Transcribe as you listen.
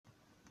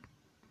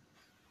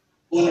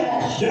Don't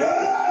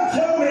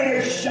tell me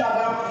to shut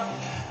up.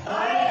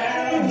 I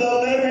am the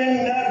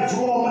living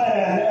natural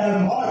man,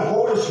 and my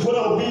voice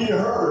will be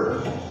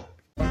heard.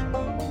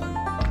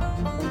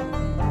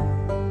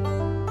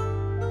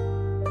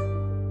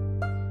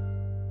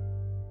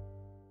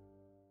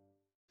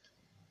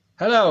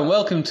 Hello and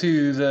welcome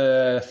to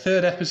the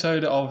third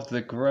episode of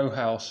The Grow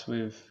House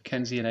with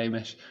Kenzie and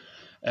Amish.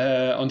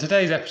 On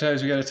today's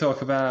episode we're going to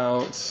talk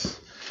about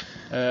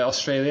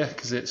Australia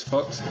because it's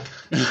fucked.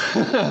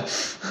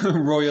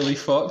 Royally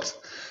fucked.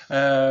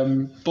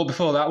 But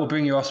before that we'll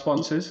bring you our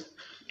sponsors.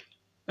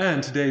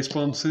 And today's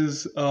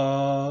sponsors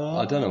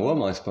are... I don't know what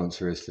my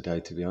sponsor is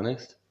today, to be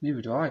honest.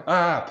 Neither do I.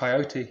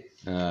 Peyote.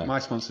 My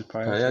sponsor's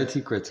Peyote.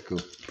 Peyote Critical.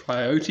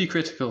 Peyote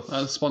Critical.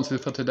 That's the sponsor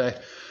for today.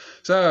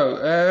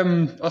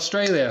 So,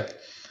 Australia.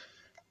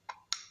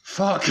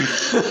 Fuck.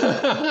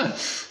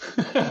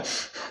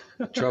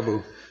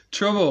 Trouble.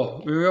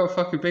 Trouble. We got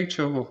fucking big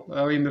trouble.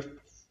 I mean,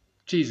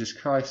 Jesus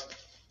Christ.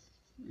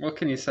 What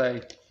can you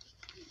say?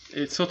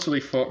 It's utterly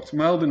fucked.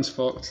 Melbourne's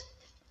fucked.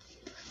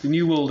 The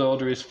New World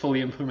Order is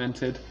fully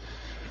implemented.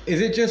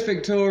 Is it just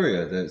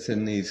Victoria that's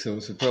in these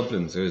sorts of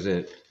problems, or is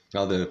it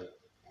other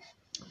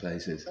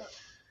places?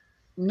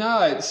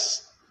 No,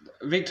 it's...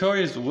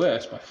 Victoria's the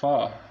worst by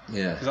far.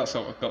 Yeah. Because that's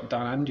what got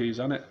Dan Andrews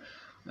on it.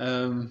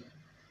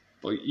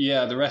 But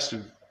yeah, the rest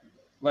of...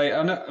 Like,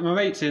 I know, my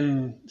mate's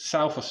in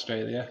South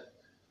Australia,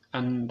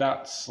 and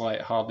that's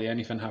like hardly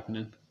anything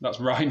happening. That's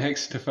right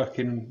next to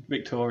fucking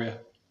Victoria.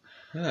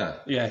 Yeah.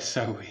 Yeah, it's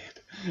so weird.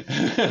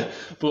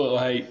 But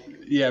like,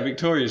 yeah,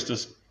 Victoria's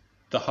just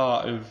the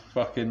heart of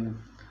fucking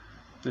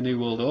the New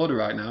World Order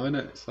right now, isn't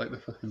it? It's like the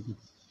fucking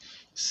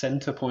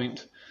centre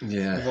point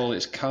of all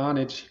its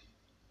carnage.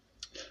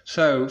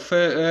 So,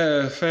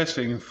 first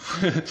thing,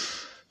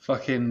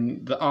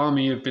 fucking the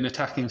army have been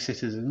attacking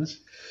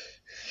citizens.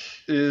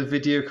 A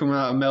video come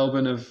out of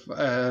Melbourne of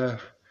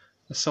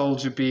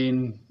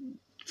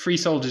three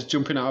soldiers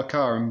jumping out of a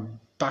car and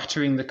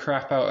battering the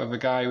crap out of a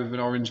guy with an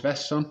orange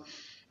vest on.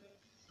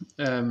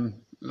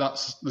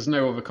 There's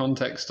no other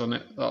context on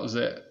it. That was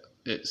it.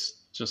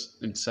 It's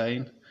just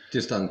insane.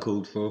 Just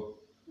uncalled for.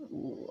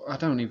 I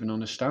don't even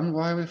understand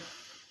why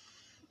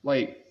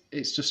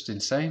it's just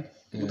insane.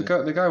 Yeah.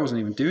 Well, the guy wasn't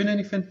even doing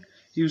anything.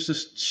 He was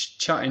just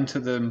chatting to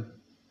them,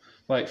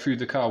 like through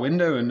the car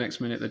window, and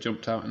next minute they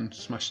jumped out and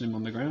smashing him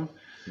on the ground.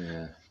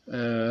 Yeah.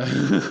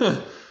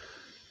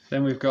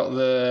 Then we've got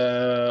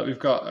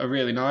a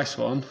really nice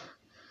one.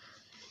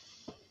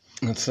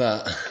 What's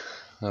that?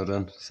 Hold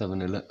on.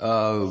 7-Eleven.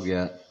 Oh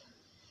yeah.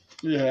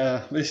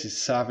 Yeah, this is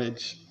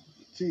savage.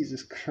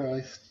 Jesus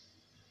Christ.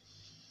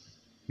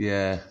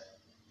 Yeah.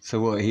 So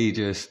what? He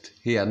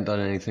hadn't done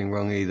anything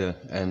wrong either,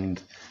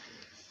 and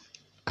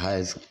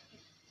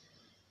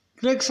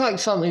looks like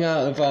something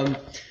out of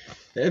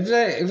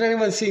if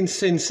anyone's seen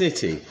Sin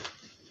City,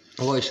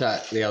 I watched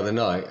that the other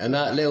night, and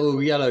that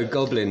little yellow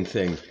goblin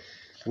thing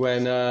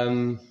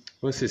when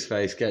what's his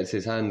face gets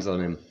his hands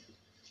on him,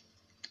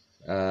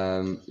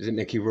 is it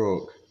Mickey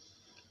Rourke?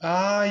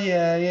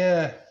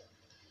 Yeah.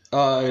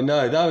 Oh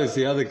no, that was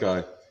the other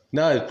guy.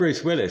 No, it's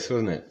Bruce Willis,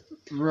 wasn't it?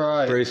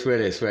 Right. Bruce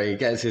Willis, where he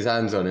gets his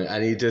hands on it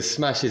and he just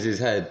smashes his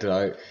head,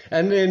 like,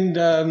 and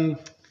in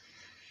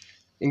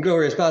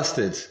Inglourious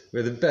Bastards,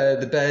 where the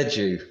bear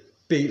Jew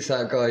beats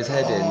that guy's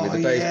head in with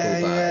a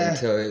baseball bat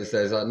until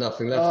there's like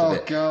nothing left of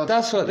it. God.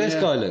 That's what this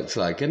guy looks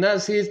like, and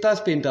that's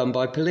been done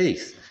by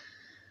police.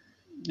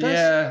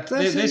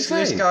 This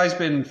guy's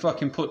been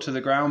fucking put to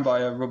the ground by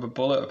a rubber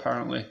bullet,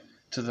 apparently,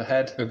 to the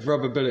head. A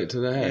rubber bullet to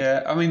the head?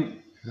 Yeah, I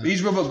mean,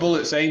 these rubber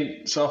bullets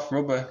ain't soft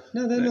rubber.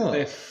 No, they're not.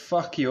 They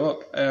fuck you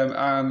up.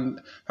 And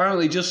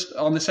apparently just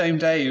on the same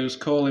day he was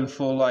calling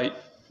for, like,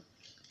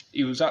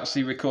 he was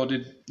actually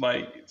recorded,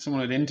 like,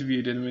 someone had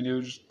interviewed him and he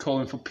was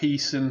calling for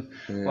peace and,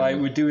 like,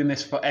 we're doing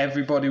this for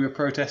everybody, we're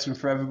protesting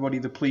for everybody,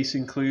 the police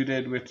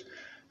included.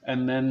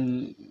 And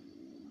then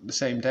the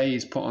same day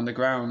he's put on the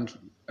ground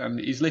and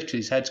he's literally,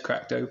 his head's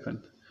cracked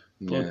open,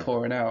 blood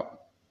pouring out.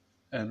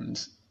 And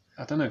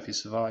I don't know if he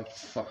survived.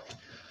 Fuck.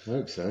 I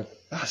hope so.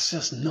 That's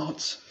just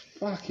nuts.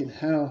 Fucking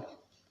hell.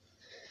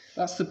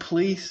 That's the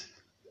police.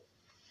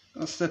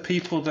 That's the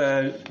people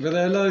there. But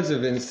there are loads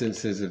of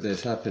instances of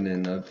this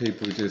happening,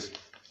 people just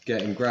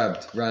getting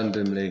grabbed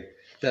randomly.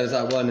 There's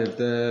that one of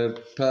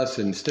the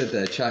person stood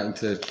there chatting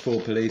to 4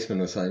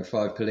 policemen or something,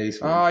 5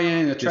 policemen. Oh,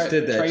 yeah, just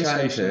stood there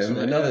chatting to him.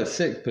 Another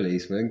 6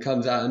 policeman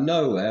comes out of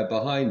nowhere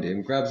behind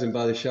him, grabs him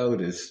by the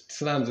shoulders,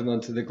 slams him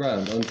onto the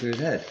ground, onto his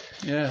head.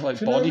 Yeah, like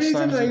For body no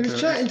reason, slams. he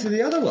was chatting to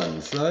the other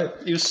ones.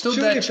 Like, he was still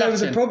surely there if chatting.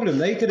 there was a problem,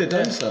 they could have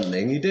done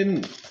something. He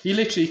didn't. He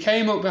literally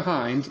came up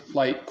behind,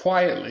 like,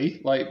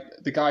 quietly, like,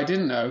 the guy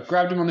didn't know,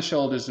 grabbed him on the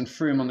shoulders and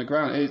threw him on the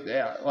ground.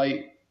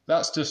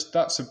 That's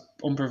an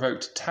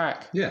unprovoked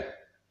attack. Yeah.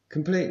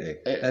 Completely.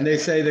 And they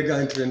say they're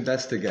going to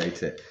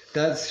investigate it.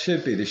 That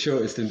should be the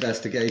shortest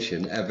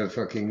investigation ever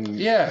fucking...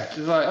 Yeah, it's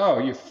like, oh,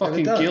 you're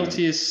fucking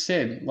guilty as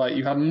sin. Like,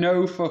 you had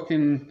no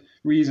fucking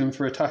reason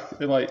for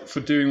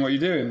for doing what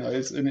you're doing,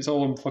 and it's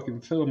all on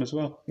fucking film as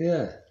well.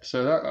 Yeah.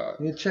 So that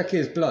You check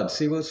his blood,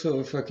 see what sort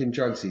of fucking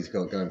drugs he's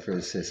got going through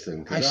his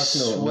system. 'Cause I that's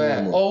not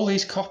swear, normal. all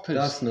these coppers,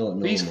 That's not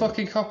normal. these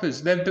fucking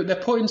coppers, they're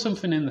putting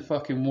something in the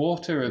fucking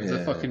water of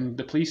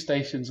the police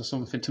stations or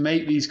something to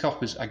make these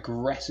coppers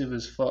aggressive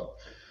as fuck.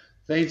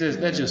 They're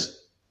disgusting.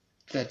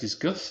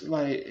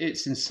 Like,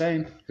 it's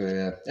insane.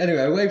 Yeah.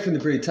 Anyway, away from the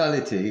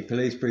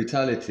police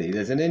brutality,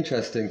 there's an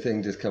interesting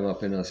thing just come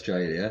up in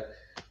Australia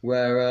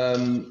where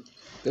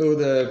all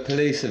the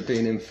police have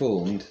been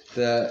informed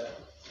that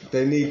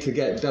they need to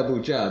get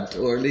double jabbed,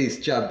 or at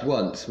least jabbed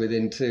once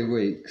within 2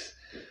 weeks,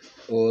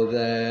 or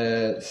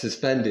they're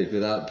suspended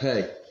without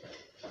pay.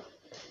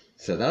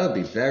 So that would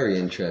be very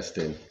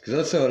interesting. Because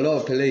I saw a lot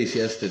of police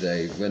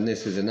yesterday when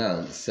this was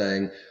announced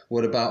saying,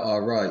 what about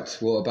our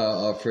rights? What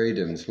about our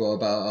freedoms? What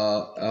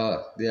about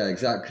our yeah,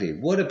 exactly.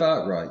 What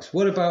about rights?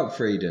 What about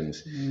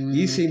freedoms?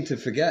 You seem to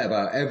forget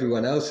about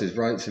everyone else's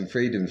rights and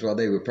freedoms while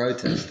they were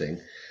protesting.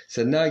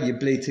 So now you're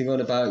bleating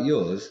on about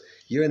yours.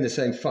 You're in the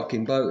same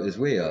fucking boat as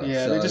we are.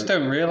 Yeah, so, they just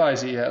don't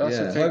realise it yet. That's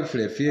the thing.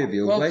 hopefully a few of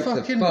you will wake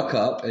the fuck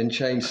up and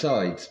change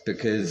sides,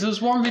 because... There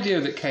was one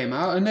video that came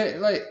out, and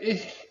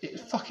it's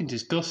fucking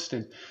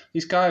disgusting.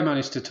 This guy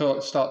managed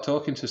to start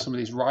talking to some of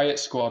these riot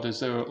squatters.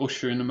 They were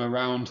ushering them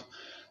around,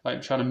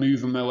 like trying to move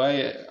them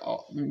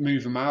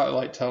out,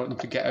 like telling them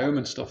to get home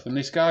and stuff. And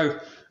this guy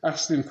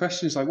asked them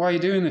questions like, "Why are you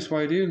doing this? Why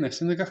are you doing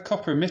this?" And the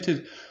copper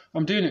admitted,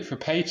 "I'm doing it for a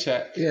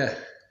paycheck." Yeah.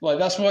 Like,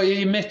 that's what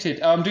he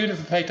admitted. I'm doing it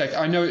for paycheck.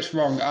 I know it's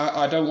wrong.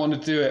 I don't want to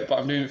do it, but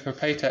I'm doing it for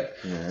paycheck.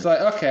 Yeah. It's like,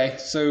 okay,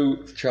 so...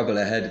 Trouble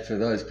ahead for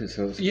those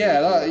sorts of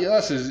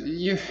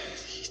you're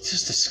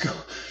just a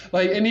skull.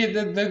 Like, and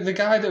the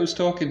guy that was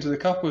talking to the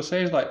cop was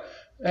saying, like,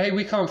 hey,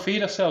 we can't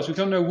feed ourselves. We've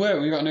got no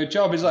work. We've got no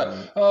job. He's like,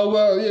 oh,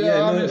 well,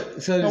 my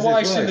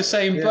wife's in the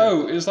same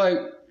boat. It's like,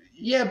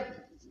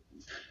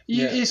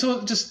 it's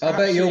all just... I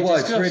bet your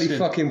wife's really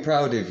fucking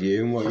proud of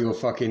you and what you're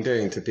fucking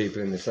doing to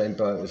people in the same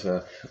boat as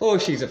her. Or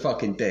she's a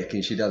fucking dick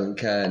and she doesn't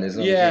care, and as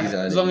long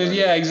as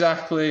he's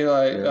exactly.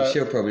 Like,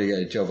 she'll probably get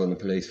a job on the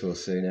police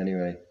force soon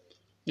anyway.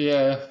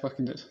 Yeah,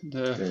 fucking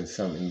doing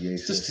something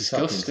useless. Just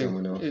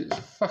disgusting. It's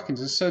fucking...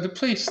 So the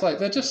police, like,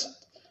 they're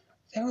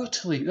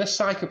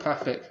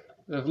psychopathic.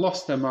 They've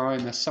lost their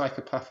mind. They're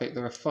psychopathic.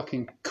 They're a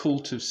fucking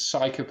cult of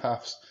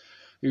psychopaths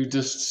who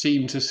just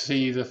seem to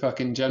see the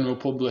fucking general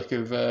public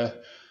of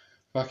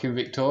fucking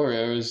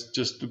Victoria as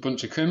just a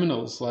bunch of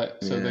criminals.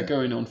 They're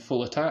going on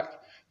full attack.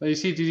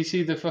 Did you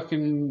see the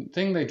fucking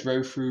thing they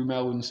drove through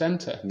Melbourne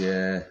Centre?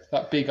 Yeah.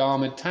 That big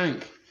armoured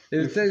tank.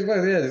 There's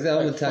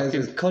armoured tanks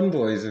with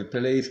convoys of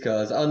police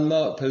cars,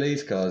 unmarked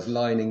police cars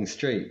lining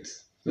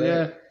streets.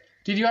 Yeah.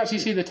 Did you actually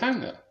see the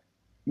tank though?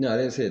 No, I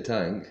didn't see a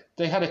tank.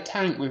 They had a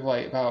tank with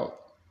like about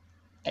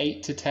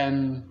 8 to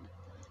 10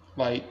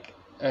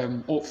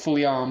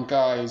 fully armed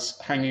guys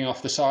hanging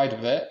off the side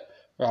of it,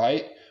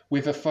 right?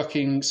 With a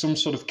fucking some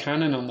sort of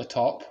cannon on the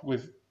top,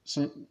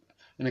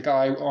 and a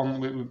guy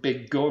with a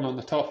big gun on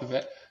the top of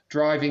it,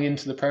 driving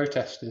into the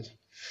protesters.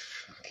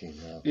 Fucking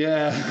hell.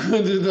 Yeah,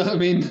 I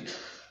mean,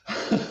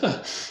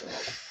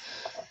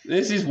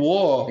 this is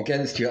war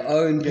against your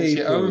own people. Against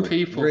your own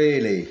people,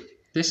 really.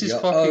 This is your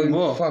fucking own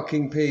war.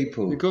 Fucking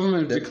people. The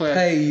government declared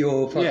pay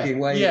your fucking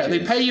wages. Yeah, they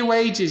pay your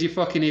wages, you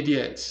fucking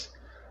idiots.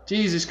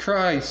 Jesus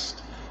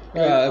Christ.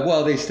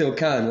 Well, they still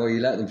can while you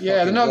let them.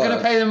 Yeah, they're not going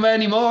to pay them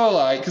anymore,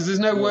 because there's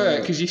no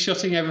work, because you're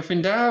shutting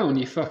everything down,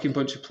 you fucking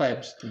bunch of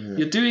plebs. Yeah.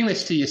 You're doing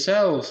this to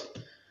yourselves.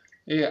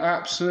 You're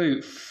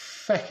absolute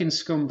fucking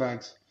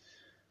scumbags.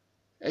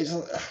 It's,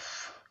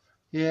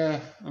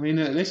 I mean,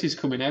 this is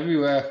coming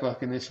everywhere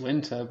fucking this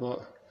winter,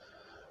 but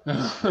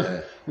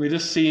we're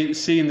just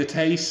seeing the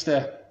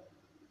taster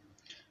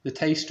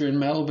in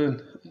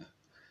Melbourne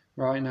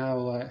right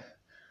now,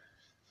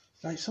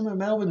 like some of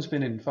Melbourne's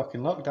been in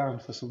fucking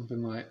lockdown for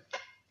something like...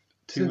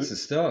 Since the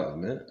start,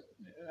 hasn't it?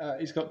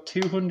 It's got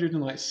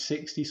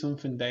 260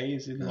 something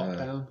days in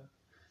lockdown.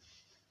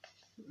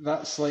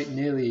 That's like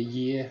nearly a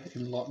year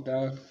in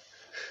lockdown.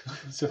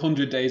 It's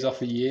 100 days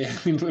off a year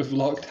of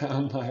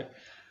lockdown. Like,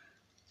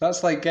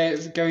 that's like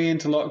going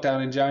into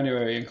lockdown in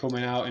January and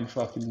coming out in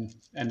fucking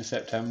end of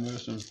September or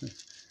something.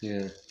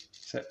 Yeah.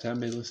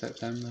 Middle of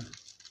September.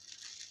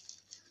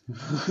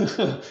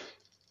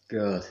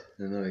 God,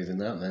 they're not even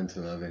that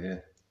mental over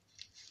here.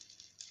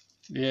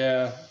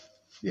 Yeah.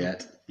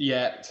 Yet.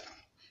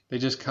 They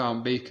just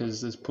can't be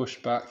because there's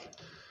pushback.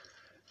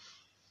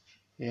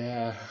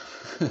 Yeah.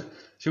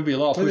 Should be a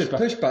lot of pushback.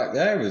 There's pushback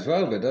there as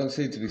well, but don't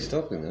seem to be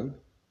stopping them.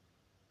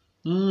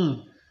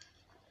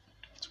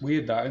 It's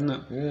weird that, isn't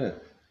it? Yeah.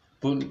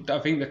 But I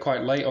think they're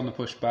quite late on the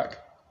pushback.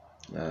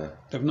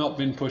 They've not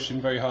been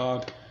pushing very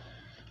hard.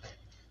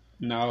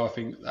 Now I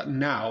think that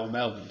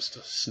Melbourne's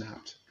just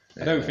snapped.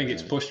 I don't think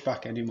it's pushed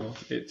back anymore.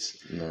 They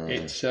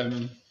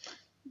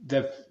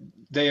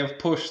have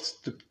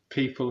pushed the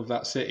people of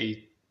that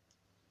city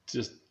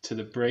just to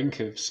the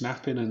brink of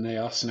snapping, and they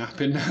are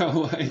snapping now.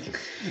 Like,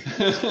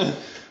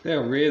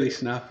 they're really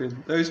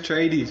snapping. Those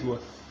tradies were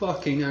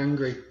fucking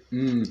angry,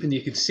 and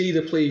you could see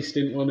the police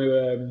didn't want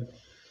to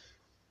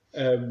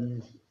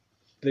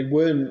they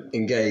weren't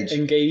Engage.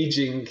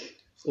 engaging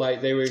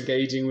like they were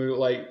engaging with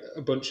like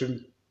a bunch of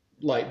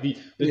like the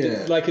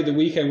Yeah. like at the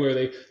weekend where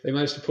they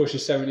managed to push a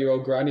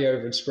 70-year-old granny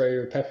over and spray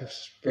her with pepper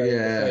spray in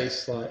Yeah. the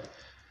face. Like,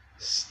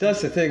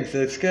 That's the thing.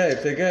 They're scared.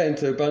 If they get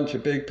into a bunch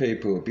of big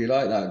people, it'd be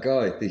like that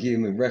guy, the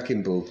human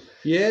wrecking ball,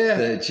 yeah,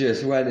 that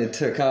just went and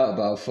took out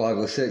about 5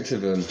 or 6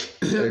 of them.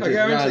 They just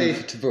guarantee.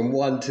 ran from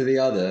one to the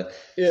other,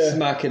 Yeah.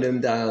 smacking them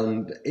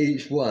down,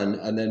 each one,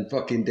 and then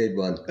fucking did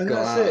one. And Got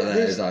that's out it. of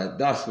there. It's like,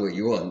 that's what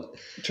you want.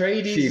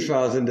 tradies. Few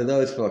thousand of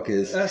those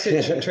fuckers. That's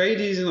it.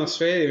 Tradies in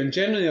Australia, and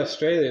generally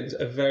Australians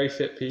are very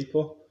fit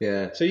people.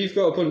 Yeah. So you've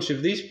got a bunch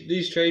of these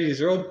tradies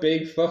are all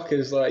big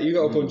fuckers. Like you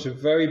got a bunch of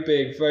very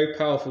big, very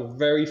powerful,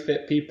 very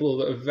fit people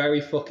that are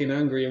very fucking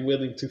angry and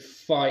willing to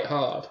fight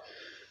hard.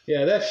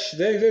 Yeah,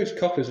 those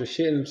coppers were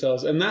shitting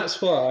themselves, and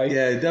that's why.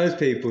 Yeah, those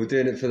people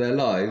doing it for their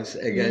lives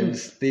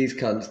against these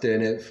cunts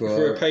doing it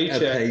For a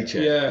paycheck.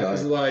 Yeah, right?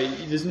 it's like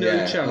there's no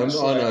Yeah, chance.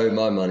 I know who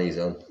my money's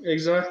on.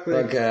 Exactly.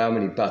 I don't care how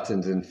many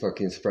buttons and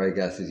fucking spray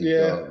gases you've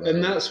Yeah, got.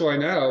 and that's why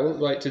now,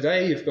 like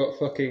today, you've got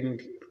fucking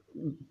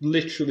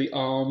literally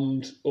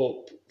armed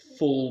up,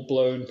 full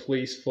blown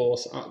police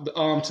force,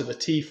 armed to the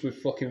teeth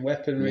with fucking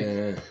weaponry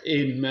Yeah.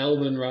 in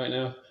Melbourne right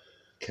now.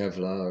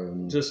 Kevlar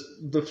and Just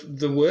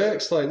the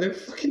works, like they're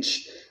fucking.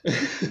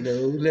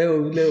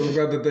 little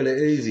rubber bullet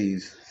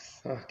Uzis.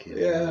 Fucking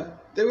Yeah,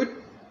 they were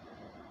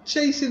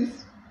chasing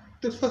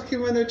the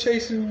fucking when they're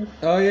chasing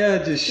Oh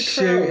yeah, just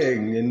The crowd.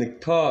 shooting in the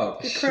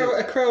park.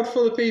 a crowd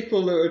full of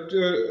people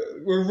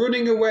that were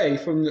running away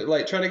from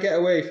trying to get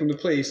away from the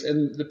police,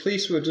 and the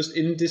police were just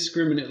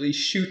indiscriminately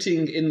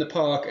shooting in the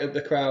park at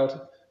the crowd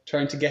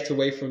trying to get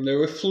away from them. They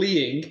were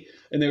fleeing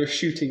and they were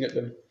shooting at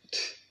them.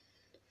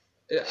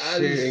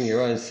 And- Shooting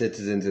your own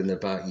citizens in the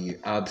back, you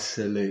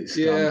absolute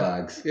yeah,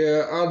 scumbags.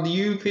 yeah, and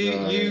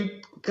you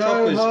Go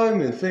coppers,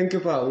 home and think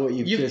about what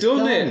you've you've just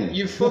done it.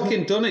 You've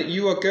fucking done it.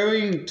 You are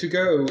going to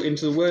go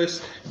into the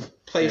worst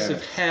place Yeah.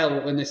 of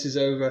hell when this is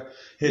over.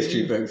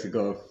 History books have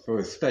got for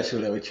a special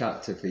little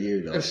chapter for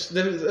you, though.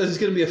 There's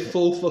going to be a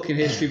full fucking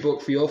history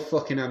book for your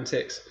fucking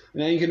antics.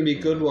 And it ain't going to be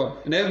a good one.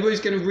 And everybody's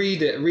going to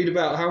read it, read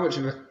about how much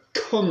of a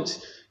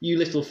cunt you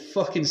little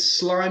fucking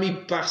slimy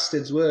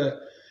bastards were.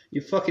 You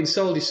fucking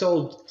sold your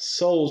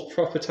souls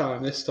proper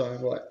time this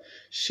time. Like,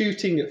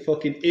 shooting at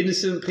fucking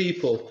innocent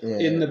people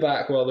in the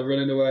back while they're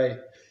running away.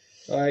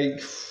 Like,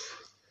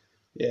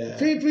 yeah.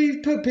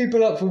 We've put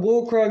people up for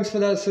war crimes for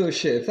that sort of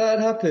shit. If that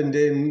had happened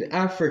in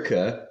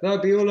Africa,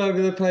 that'd be all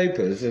over the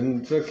papers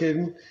and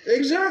fucking...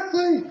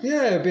 Exactly.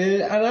 Yeah, it'd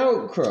be an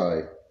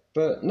outcry.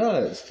 But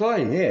no, it's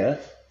fine here.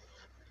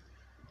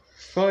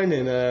 It's fine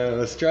in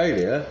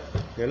Australia.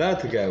 You're allowed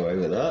to get away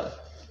with that.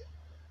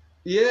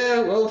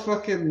 Yeah, well,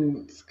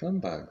 fucking...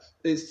 Scumbags.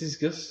 It's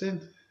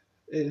disgusting.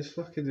 It is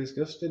fucking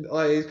disgusting.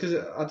 Because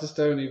I just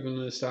don't even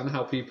understand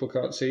how people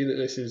can't see that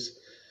this has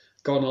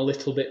gone a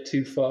little bit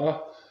too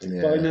far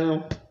by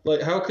now.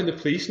 Like, how can the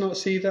police not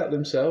see that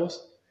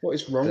themselves? What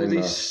is wrong with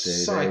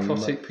these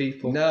psychotic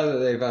people? Now that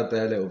they've had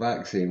their little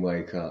vaccine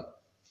wake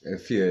up, a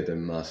few of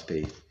them must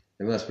be.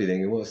 They must be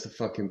thinking, what's the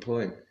fucking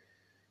point?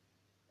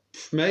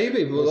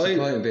 Maybe, but What's like,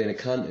 the point of being a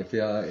cunt if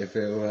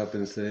it all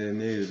happens to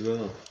me as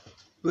well?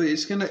 but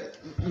it's gonna.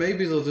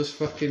 Maybe they'll just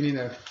fucking,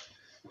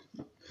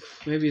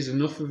 maybe there's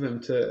enough of them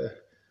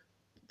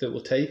that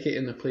will take it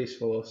in the police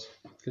force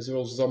because they're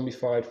all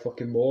zombified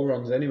fucking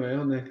morons anyway,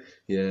 aren't they?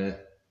 Yeah.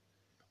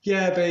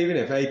 Yeah, but even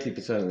if 80%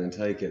 of them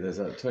take it, there's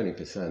like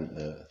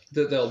 20%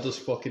 That they'll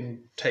just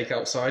fucking take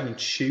outside and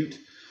shoot.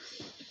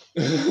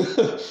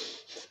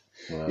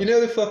 well, You know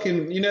the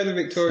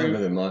Victorian. some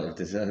of them might have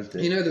deserved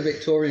it. You know the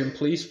Victorian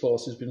police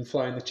force has been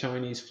flying the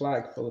Chinese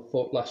flag for the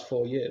last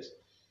 4 years.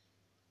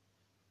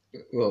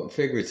 Well,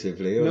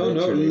 figuratively or No,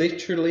 literally?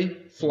 literally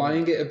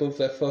flying it above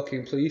their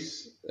fucking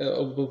police,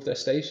 above their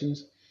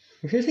stations.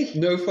 Really?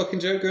 No fucking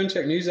joke. Go and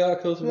check news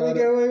articles How do about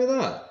they it. get away with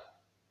that?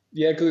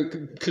 Yeah,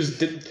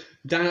 because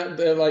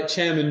Dan, like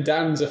Chairman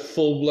Dan's a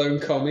full-blown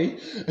commie.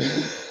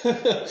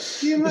 Can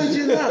you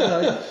imagine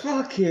that? Like,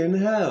 fucking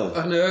hell.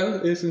 I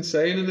know, it's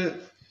insane, isn't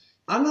it?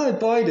 I know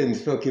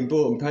Biden's fucking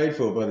bought and paid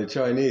for by the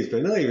Chinese,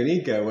 but not even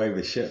he'd get away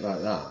with shit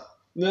like that.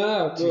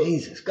 No, but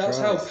Jesus that's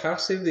Christ. how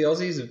passive the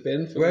Aussies have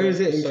been. For Where is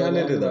it in so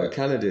Canada, long, though? like-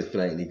 Canada's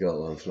blatantly got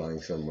one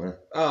flying somewhere.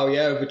 Oh,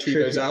 yeah, over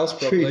Trudeau's house,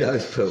 probably.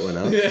 Trudeau's put one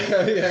up.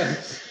 Yeah, yeah.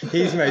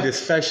 He's made a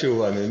special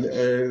one,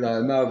 like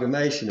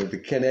amalgamation of the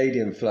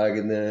Canadian flag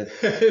and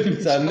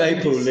the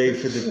maple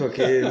leaf with the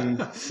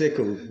fucking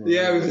sickle.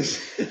 Yeah, with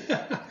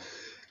this.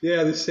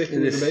 Yeah, the sickle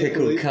And the with the maple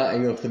sickle leaf.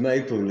 cutting off the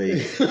maple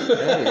leaf.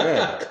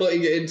 Yeah.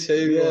 Cutting it in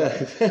two. Yeah.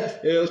 Like,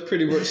 yeah, it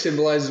pretty much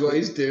symbolises what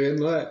he's doing.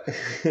 Like,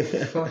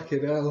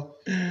 fucking hell,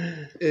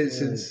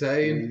 it's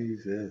insane.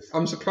 Jesus.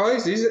 I'm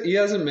surprised he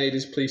hasn't made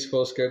his police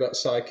force go that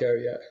psycho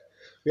yet.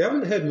 We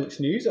haven't heard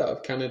much news out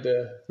of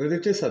Canada. Well,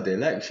 they've just had the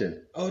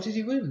election. Oh, did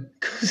he win?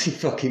 Of course he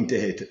fucking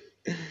did.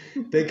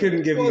 They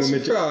couldn't give him What a a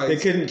surprise. They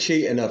couldn't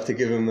cheat enough to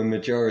give him a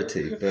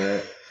majority,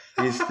 but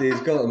he's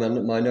got a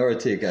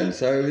minority again.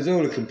 So it was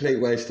all a complete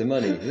waste of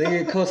money. I think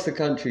it cost the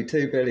country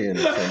 $2 billion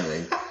or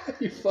something.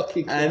 You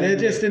fucking. And they're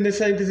just in the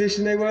same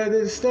position they were at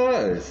the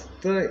starters.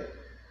 Like,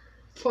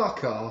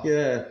 fuck off.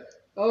 yeah.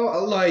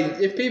 Oh, like,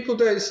 if people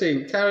don't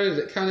see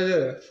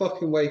Canada,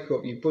 fucking wake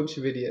up, you bunch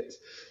of idiots.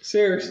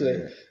 Seriously.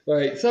 Yeah.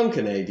 Like, Some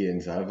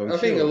Canadians have, I'm I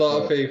think sure, a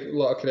lot but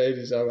of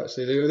Canadians have,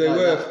 actually. They like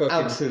were that fucking...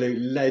 absolute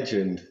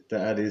legend that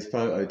had his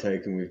photo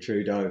taken with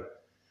Trudeau.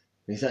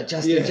 He's like,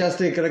 Justin, Yeah.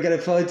 Justin, can I get a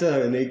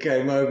photo? And he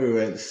came over and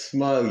went,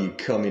 smile, you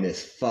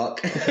communist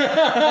fuck.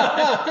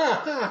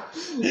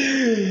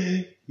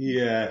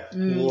 Yeah,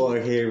 what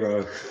a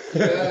hero.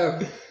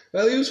 Yeah.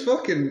 Well, he was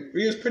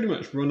pretty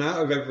much run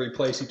out of every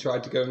place he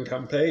tried to go and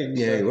campaign.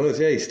 Yeah, so. he was.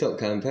 Yeah, he stopped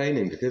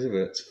campaigning because of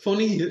it.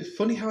 It's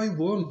funny how he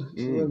won.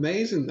 It's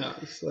amazing that.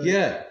 It's like...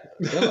 Yeah.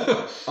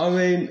 I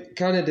mean,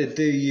 Canada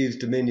do use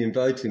Dominion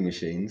voting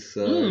machines,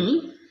 so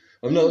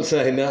I'm not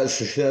saying that's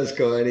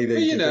got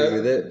anything to do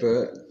with it,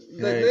 but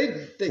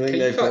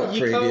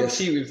You can't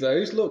cheat with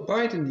those. Look,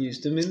 Biden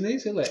used them in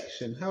his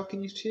election. How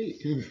can you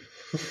cheat?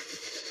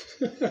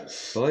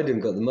 Biden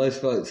got the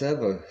most votes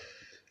ever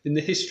in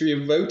the history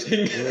of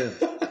voting. Yeah.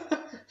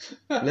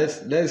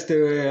 Let's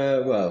do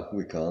a well,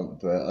 we can't,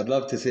 but I'd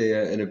love to see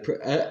a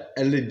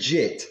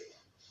legit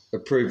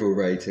approval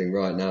rating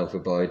right now for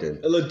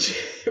Biden. A legit.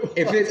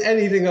 If it's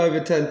anything over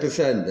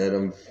 10%, then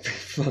I'm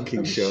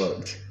fucking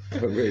shocked. I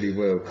really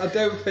will. I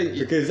don't think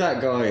because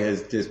that guy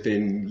has just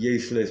been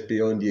useless,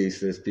 beyond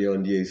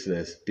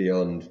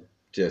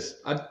just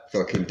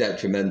fucking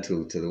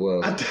detrimental to the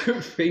world. I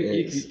don't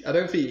think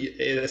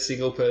a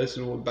single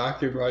person would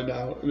back him right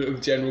now. The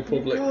general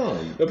public,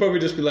 they'll probably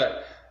just be like,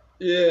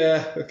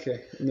 "Yeah,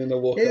 okay," and then they'll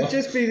walk off. It'd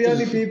just be the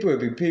only people.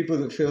 It'd be people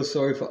that feel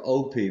sorry for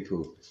old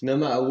people, no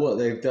matter what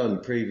they've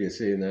done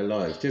previously in their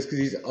lives. Just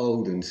because he's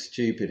old and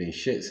stupid and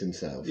shits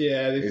himself.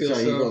 Yeah, they feel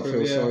sorry. You've got to feel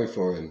him, sorry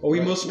for him. Or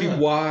he must be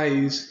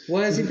wise.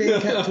 Why is he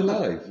being kept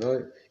alive?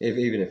 Like,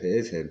 even if it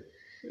is him,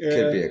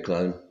 could be a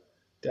clone.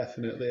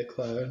 Definitely a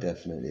clone.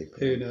 Definitely a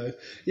clone. Who knows?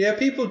 Yeah,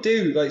 people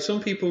do. Like, some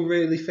people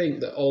really think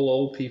that all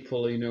old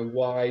people are,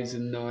 wise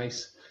and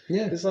nice.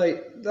 Yeah. It's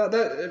like,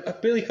 that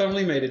Billy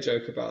Connolly made a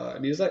joke about that,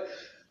 and he was like,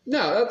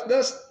 no,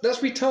 that's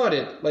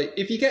retarded. Like,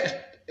 if you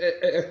get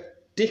a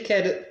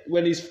dickhead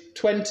when he's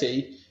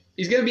 20,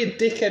 he's going to be a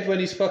dickhead when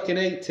he's fucking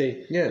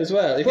 80 as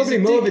well. If Probably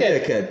more of a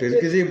dickhead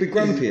because he'll be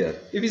grumpier.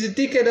 If he's a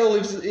dickhead all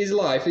his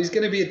life, he's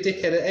going to be a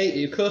dickhead at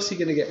 80. Of course he's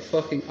going to get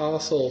fucking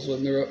arseholes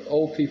when they're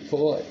old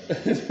people.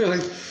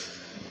 Like,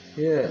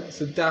 yeah.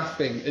 It's a daft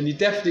thing. And you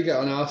definitely get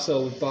an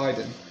arsehole with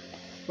Biden.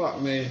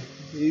 Fuck me.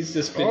 He's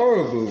just been...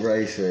 Horrible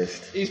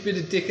racist. He's been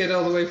a dickhead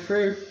all the way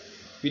through.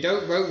 If you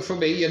don't vote for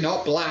me, you're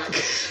not black.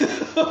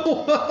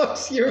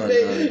 What? You're an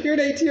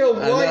 80-year-old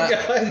white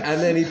guy. And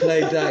then he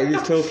played that. He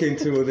was talking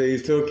to all the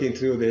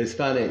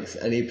Hispanics,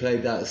 and he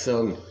played that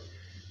song,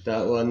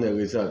 that one that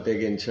was like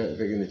big in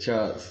the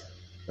charts.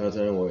 I don't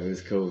know what it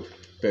was called,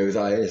 but it was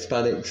like a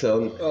Hispanic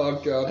song. Oh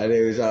god! And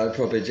it was like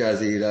proper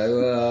jazzy,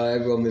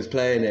 everyone was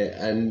playing it,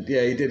 and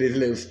yeah, he did his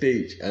little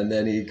speech, and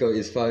then he got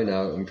his phone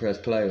out and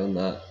pressed play on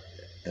that,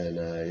 and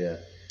yeah.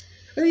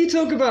 And you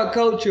talk about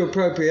cultural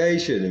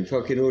appropriation and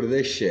fucking all of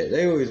this shit.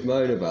 They always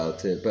moan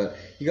about it, but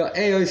you got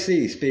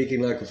AOC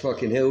speaking like a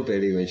fucking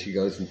hillbilly when she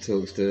goes and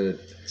talks to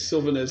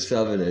Southerners,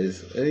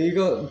 and you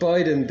got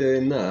Biden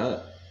doing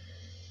that.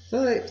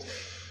 Like,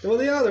 well,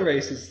 they are the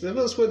racists.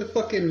 That's where the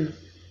fucking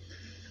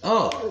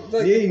talking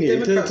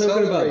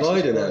about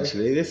Biden.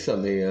 Actually, this is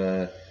something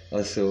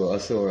I saw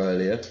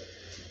earlier.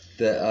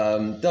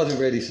 That doesn't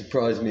really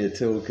surprise me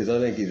at all because I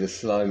think he's a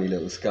slimy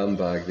little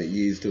scumbag that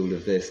used all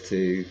of this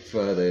to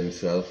further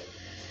himself.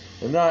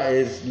 And that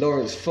is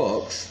Lawrence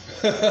Fox.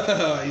 He's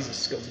a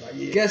scumbag.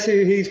 Yeah. Guess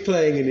who he's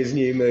playing in his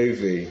new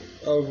movie?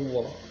 Oh,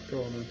 what?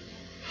 Go on then.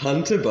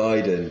 Hunter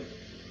Biden.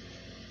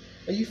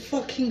 Are you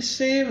fucking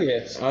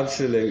serious?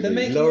 Absolutely. They're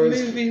making Lawrence,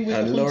 a movie with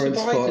and Hunter Lawrence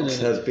Biden Fox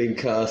has been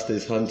cast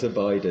as Hunter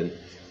Biden.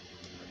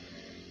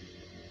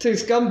 Two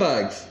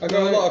scumbags. I've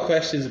got a lot of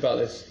questions about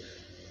this.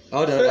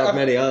 I don't have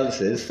many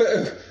answers.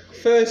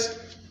 First,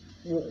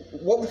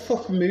 what the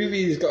fuck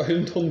movie has got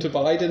Hunter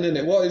Biden in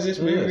it? What is this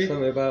movie?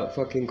 Something about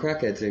fucking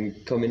crackheads in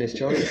communist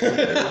China.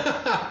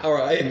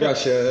 Alright.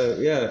 Russia,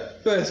 yeah.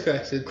 First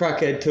question.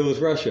 Crackhead tours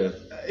Russia.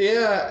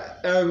 Yeah,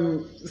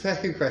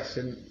 second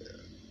question.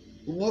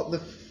 What the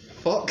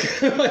fuck?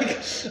 Like,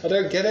 I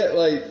don't get it.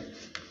 Like,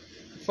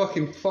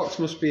 fucking Fox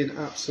must be an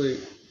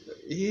absolute...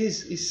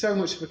 He's so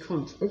much of a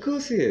cunt. Of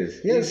course he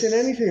is. You haven't seen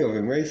anything of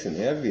him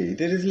recently, have you? He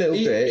did his little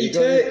bit. He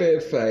got his bit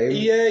of fame.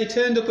 Yeah, he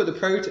turned up at the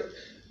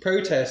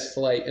protest,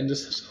 like, and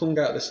just hung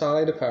out the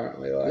side.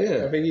 Apparently, like,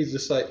 yeah. I think he's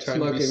just like trying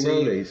smoking to be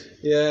rollies.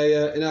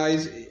 Yeah. No, I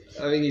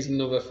think he's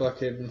another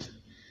fucking.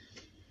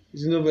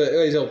 He's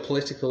all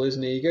political,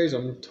 isn't he? He goes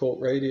on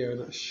talk radio and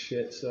that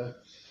shit. So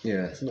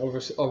yeah, it's an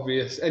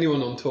obvious.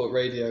 Anyone on talk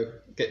radio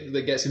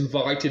that gets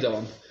invited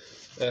on,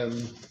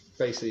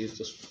 basically is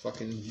just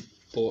fucking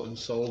bought and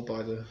sold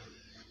by the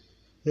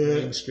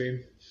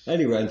mainstream. And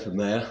he ran for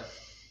mayor.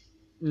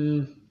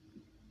 Didn't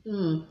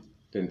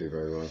do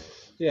very well.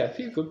 Yeah, a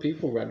few good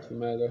people ran for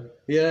mayor though.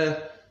 Yeah.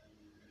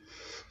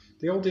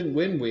 They all didn't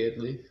win,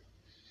 weirdly.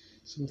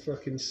 Some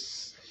fucking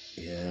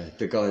Yeah,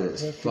 the guy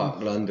that's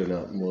fucked London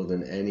up more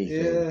than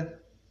anything. Yeah.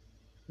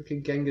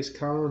 Fucking Genghis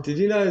Khan. Did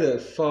you know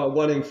that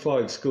 1 in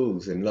 5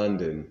 schools in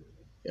London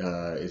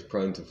is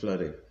prone to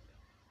flooding?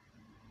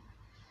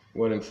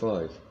 1 in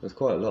 5. That's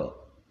quite a lot.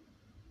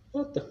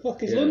 What the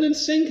fuck? Is London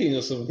sinking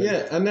or something?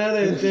 Yeah, and now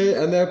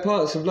there are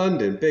parts of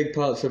London, big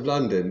parts of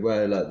London,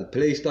 where like the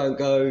police don't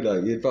go.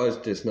 Like you're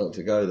advised just not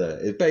to go there.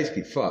 It's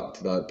basically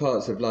fucked. Like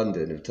parts of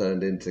London have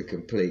turned into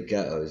complete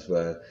ghettos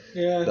where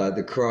like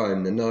the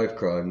crime, the knife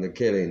crime, the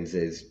killings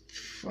is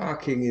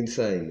fucking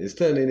insane. It's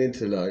turning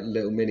into like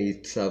little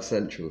mini South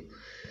Central.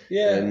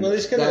 Yeah, and well,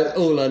 it's gonna that's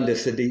all under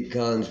Sadiq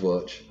Khan's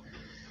watch.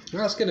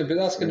 That's gonna be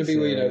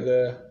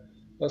where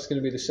that's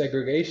going to be the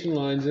segregation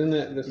lines, isn't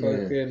it? The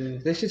fucking...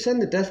 They should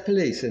send the death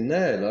police in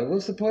there. Like,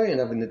 what's the point in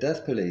having the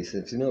death police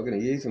if you're not going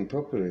to use them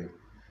properly?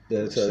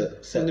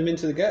 Send them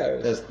into the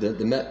ghettos? That's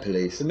the Met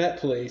Police. The Met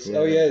Police. Yeah.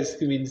 Oh, yeah,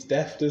 it means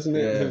deaf, doesn't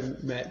it? Yeah.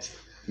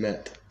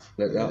 Met.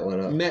 Look that one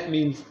up. Met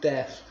means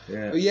deaf.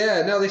 Yeah. But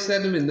yeah, now they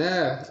send them in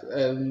there,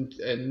 and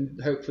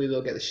hopefully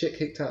they'll get the shit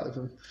kicked out of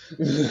them.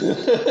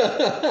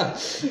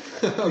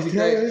 That'll be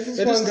great.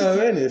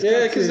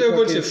 Because they're a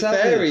bunch of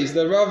fairies.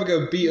 They'd rather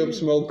go beat up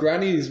some old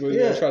grannies when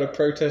they're trying to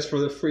protest for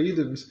their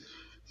freedoms.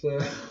 So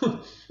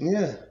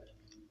yeah.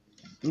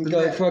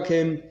 Go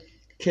fucking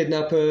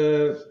kidnap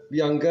a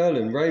young girl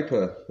and rape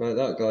her, like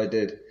that guy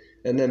did,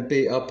 and then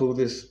beat up all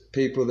these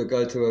people that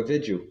go to her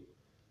vigil.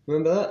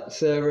 Remember that?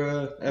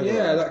 Sarah Everard?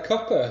 Yeah, that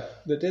copper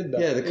that did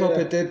that. Yeah, the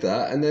copper did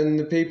that, and then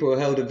the people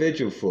held a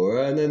vigil for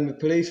her, and then the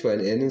police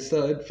went in and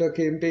started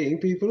fucking beating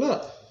people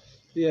up.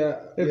 Yeah.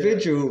 A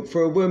vigil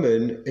for a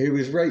woman who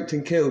was raped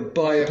and killed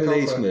by a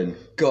policeman,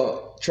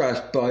 got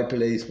trashed by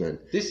policemen.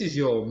 This is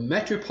your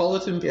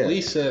Metropolitan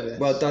Police Service.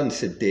 Well done,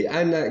 Sadiq.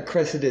 And that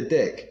Cressida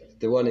Dick,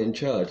 the one in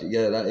charge.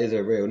 Yeah, that is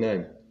her real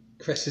name.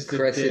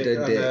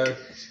 Cressida Dick.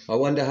 I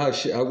wonder how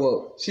she's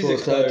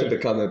forced her to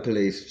become a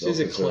police officer. She's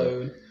a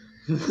clone.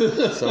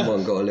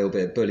 Someone got a little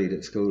bit bullied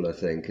at school, I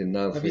think, and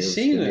now have you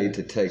seen her? Need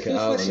to take it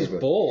out. Like she's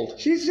bald.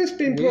 She's just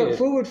been brought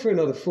forward for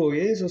another 4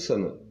 years or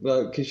something,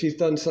 because she's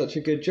done such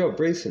a good job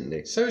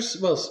recently. So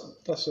well,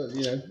 that's what,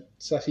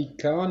 Sadiq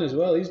Khan as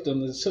well. He's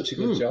done such a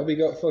good job. He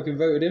got fucking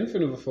voted in for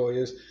another 4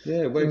 years.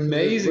 Yeah, wait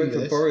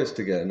for Boris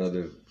to get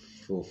another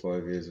 4 or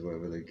 5 years or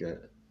whatever they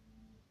get.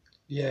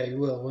 Yeah, he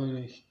will, won't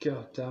he?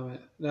 God damn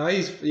it! No,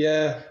 if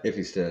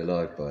he's still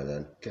alive by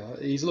then. God,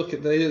 he's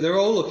looking. They're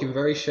all looking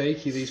very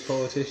shaky. These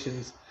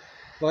politicians,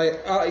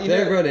 like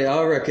they're running.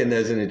 I reckon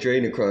there's an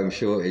adrenochrome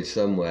shortage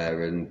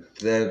somewhere, and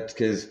they're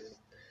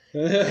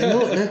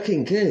not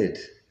looking good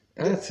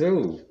at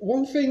all.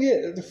 One thing,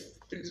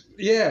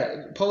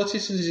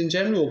 politicians in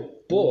general.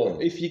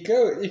 But if you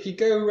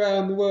go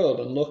around the world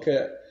and look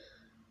at,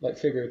 like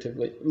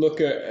figuratively,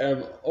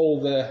 all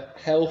the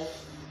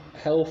health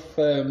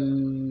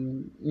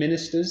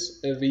ministers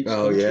of each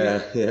country.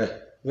 Yeah.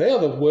 They are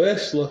the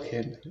worst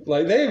looking.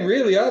 Like, they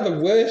really are the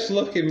worst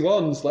looking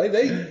ones. Like,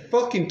 they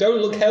fucking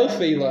don't look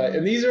healthy. Like,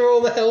 and these are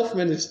all the health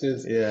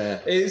ministers. Yeah.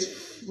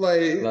 It's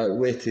like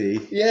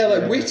Witty. Yeah,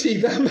 like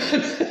Witty.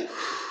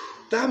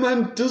 That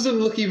man doesn't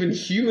look even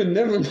human.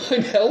 Never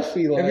mind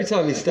healthy. Like, every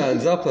time he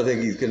stands up, I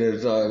think he's gonna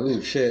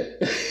oh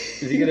shit.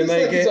 Is he gonna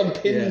make it? He's on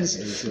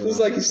pins. Yeah, it's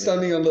like he's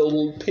standing on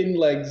little pin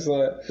legs.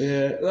 Like,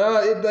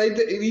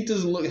 he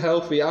doesn't look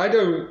healthy. I'm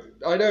not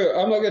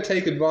gonna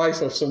take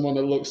advice off someone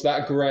that looks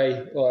that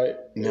grey. Like,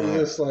 no,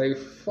 just like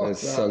fuck that.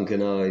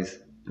 Sunken eyes.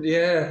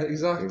 Yeah,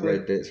 exactly. The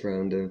red bits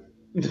round him.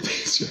 The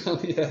bits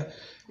round,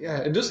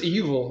 yeah, and just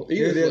evil.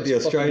 The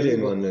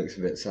Australian one looks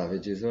a bit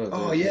savage as well.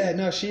 Oh yeah,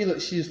 no,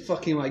 she's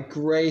fucking like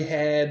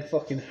grey-haired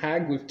fucking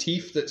hag with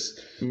teeth that's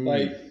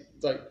like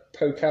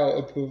poke out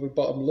above her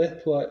bottom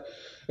lip. Like,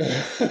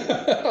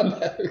 I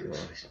know.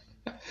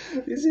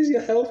 This is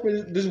your health.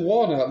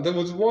 There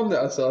was one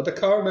that I saw. I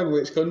can't remember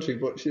which country,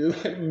 but she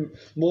was like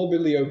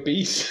morbidly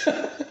obese.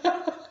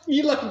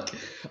 You like?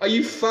 Are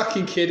you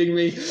fucking kidding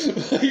me?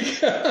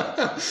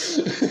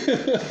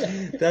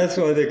 That's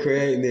why they're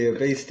creating the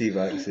obesity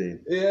vaccine.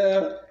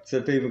 Yeah.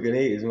 So people can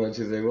eat as much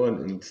as they want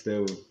and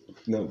still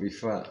not be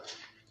fat.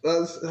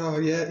 That's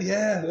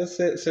that's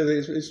it. So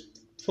it's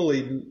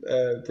fully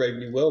Brave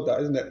New World,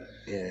 that, isn't it?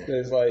 Yeah.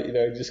 There's like, you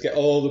just get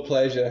all the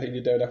pleasure and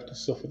you don't have to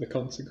suffer the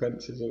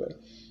consequences of it.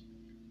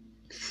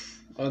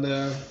 I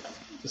know.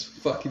 Just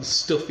fucking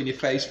stuff in your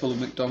face full of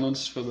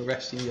McDonald's for the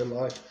rest of your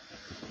life.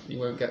 You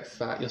won't get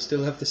fat. You'll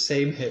still have the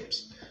same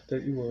hips.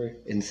 Don't you worry.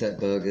 Insect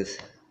burgers.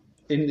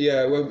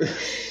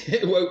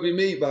 It won't be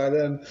meat by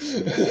then.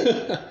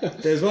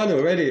 There's one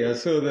already. I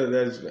saw that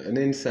there's an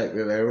insect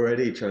that they're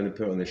already trying to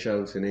put on the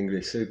shelves in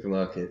English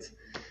supermarkets.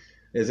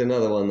 There's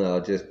another one that I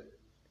just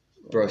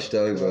brushed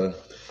over.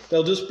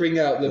 They'll just bring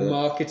out the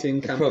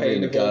marketing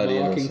campaign of all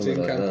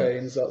marketing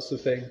campaigns. That's the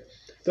thing.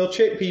 They'll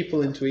trick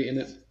people into eating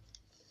it.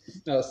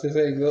 That's the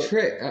thing.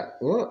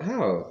 What?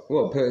 How?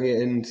 What? Putting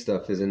it in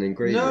stuff as an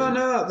ingredient?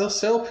 No, they'll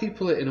sell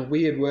people it in a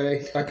weird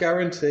way. I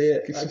guarantee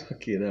it.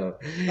 Fucking hell.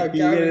 I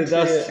guarantee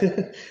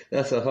it.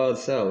 That's a hard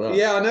sell, that.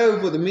 Yeah, I know,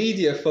 but the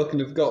media fucking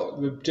have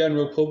got the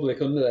general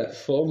public under their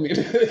thumb. You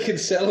know, they can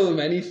sell them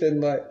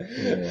anything. Like,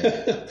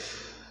 Yeah.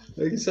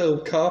 they can sell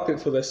carpet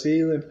for their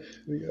ceiling.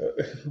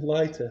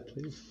 Lighter,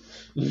 please.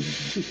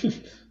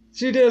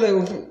 Should we do a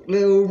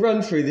little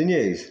run through the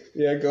news?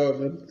 Yeah, go on,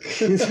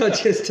 man. So I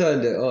just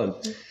turned it on.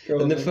 Go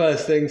on, And the then.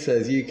 first thing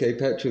says UK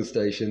petrol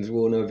stations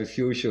warn over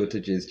fuel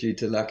shortages due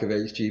to lack of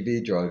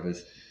HGV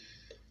drivers.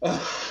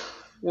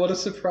 What a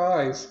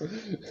surprise.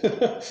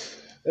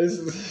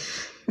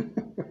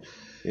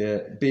 Yeah,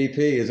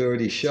 BP has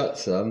already shut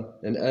some,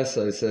 and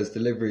Esso says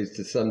deliveries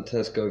to some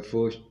Tesco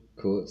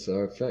forecourts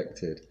are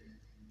affected.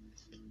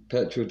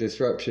 Petrol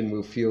disruption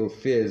will fuel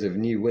fears of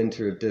new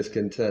winter of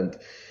discontent.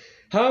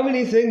 How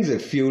many things are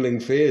fueling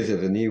fears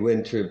of a new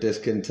winter of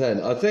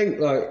discontent? I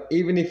think, like,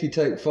 even if you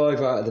take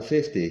 5 out of the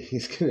 50,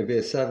 it's going to be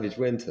a savage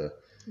winter.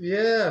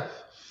 Yeah.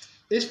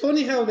 It's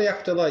funny how they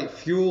have to, like,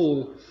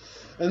 fuel...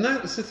 And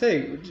that's the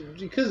thing,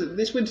 because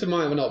this winter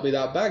might not be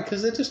that bad,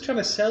 because they're just trying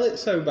to sell it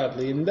so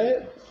badly, and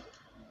they're...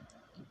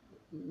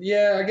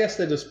 Yeah, I guess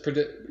they're just,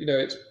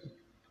 it's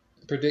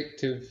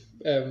predictive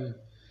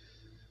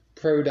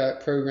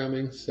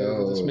programming, so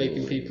they're just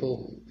making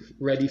people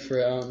ready for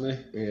it, aren't they?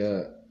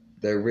 Yeah.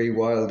 They're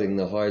rewilding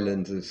the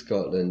Highlands of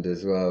Scotland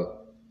as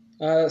well.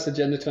 Ah, that's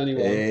Agenda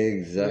 21.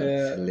 Exactly.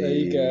 Yeah, there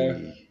you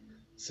go.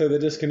 So they're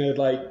just going to,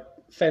 like,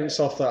 fence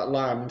off that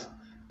land,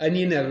 and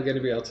you're never going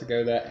to be able to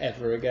go there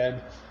ever again.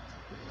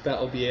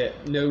 That'll be it.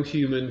 No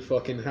human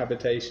fucking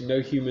habitation, no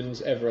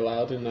humans ever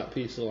allowed in that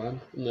piece of land.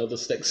 And they'll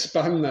just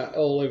expand that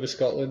all over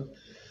Scotland.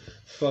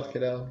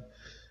 Fucking hell.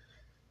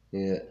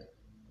 Yeah.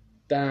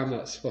 Damn,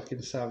 that's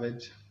fucking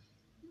savage.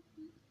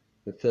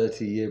 The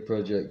 30-year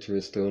project to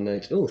restore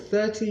nature. Oh,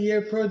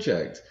 30-year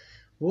project.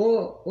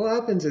 What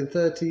happens in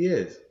 30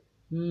 years?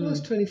 Well,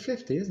 it's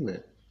 2050, isn't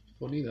it?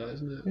 Funny that,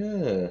 isn't it?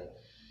 Yeah.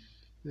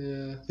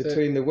 Yeah.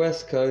 Between the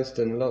West Coast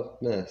and Loch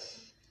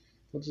Ness.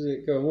 What does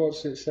it go on? What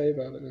does it say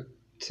about it then?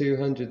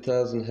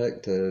 200,000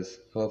 hectares,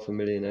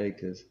 500,000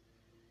 acres.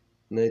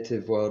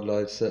 Native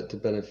wildlife set to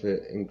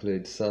benefit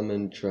include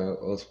salmon, trout,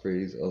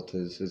 ospreys,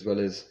 otters, as well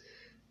as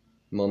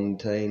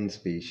montane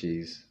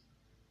species. Is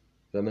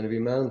that meant to be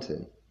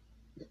mountain?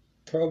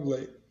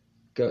 Probably.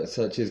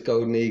 Such as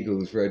golden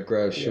eagles, red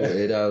grouse,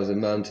 short-eared owls,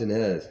 and mountain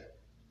hares.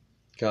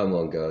 Come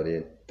on,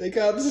 Guardian. They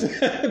can't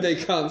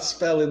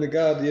spell in the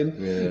Guardian.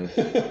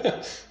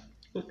 Yeah.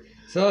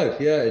 So,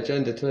 yeah,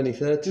 Agenda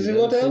 2030.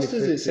 What else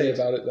does it say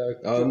about it, though?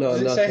 Oh, no,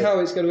 does it nothing. say how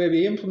it's going to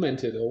be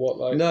implemented, or what?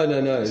 Like? No.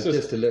 It's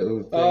just a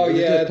little thing. Oh, it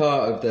was yeah. just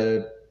part of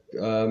the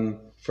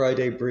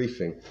Friday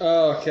briefing.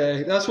 Oh,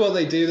 okay. That's what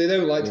they do. They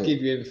don't like to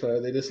give you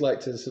info. They just like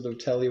to sort of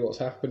tell you what's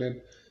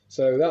happening.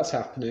 So that's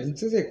happening. It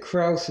says here,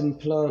 Krause and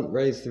Plant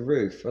raised the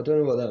roof. I don't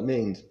know what that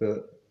means,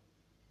 but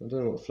I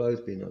don't know what Flo's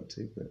been up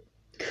to, but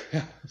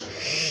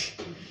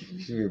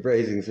she's been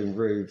raising some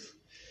roofs.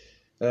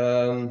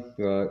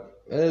 Right.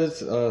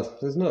 There's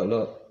not a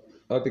lot.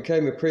 I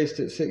became a priest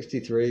at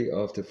 63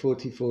 after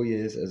 44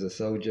 years as a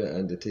soldier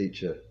and a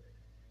teacher.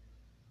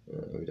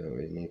 We don't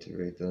really need to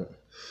read that.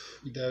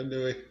 You don't,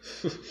 do we?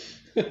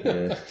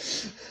 Yeah.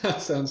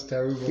 That sounds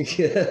terrible.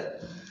 Yeah.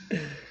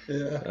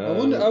 Yeah. I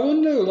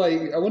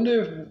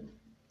wonder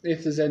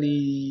if there's any.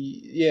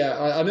 Yeah,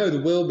 I know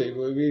there will be,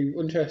 but it'd be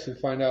interesting to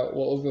find out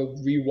what other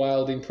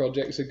rewilding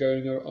projects are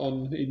going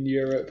on in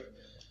Europe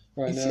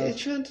right Is now. it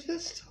a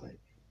transvestite?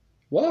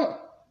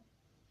 What?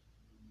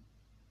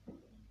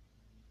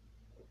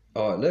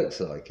 Oh, it looks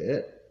like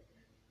it.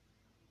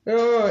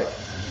 Alright.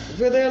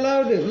 Were they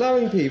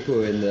allowing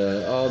people in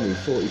the army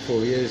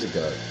 44 years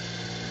ago?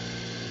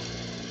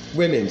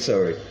 Women,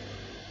 sorry.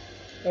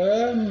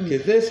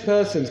 Because this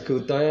person's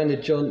called Diana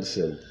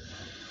Johnson.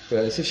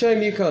 But it's a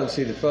shame you can't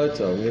see the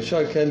photo. I'm going to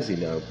show Kenzie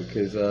now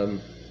because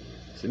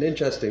it's an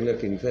interesting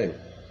looking thing.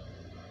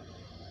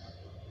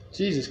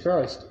 Jesus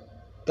Christ.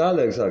 That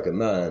looks like a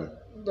man.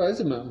 That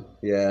is a man.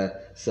 Yeah,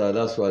 so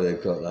that's why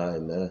they've got that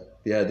in there.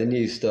 Yeah, the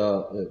new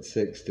start at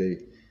 60.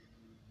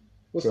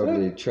 What's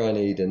Probably that?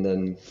 trannied and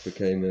then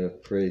became a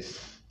priest.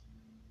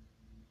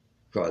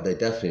 God, they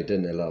definitely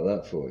didn't allow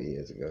that 40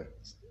 years ago.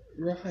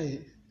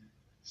 Right.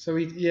 So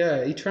he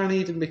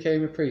trannied and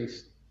became a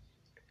priest.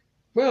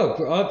 Well,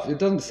 it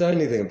doesn't say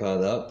anything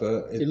about that,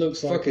 but It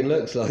looks like fucking it.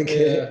 looks like Yeah.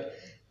 it.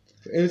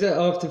 It was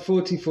after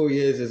 44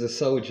 years as a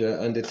soldier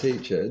and a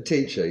teacher. A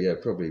teacher, yeah,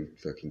 probably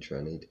fucking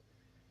trannied.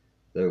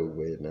 They're all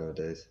weird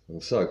nowadays.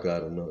 I'm so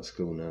glad I'm not at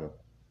school now.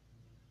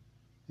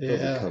 Probably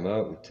Yeah. come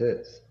out with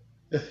tits.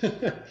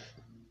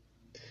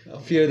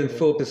 Fewer than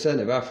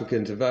 4% of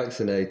Africans are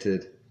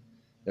vaccinated.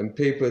 And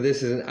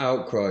this is an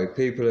outcry.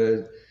 People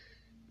are,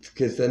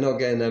 because they're not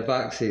getting their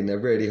vaccine, they're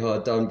really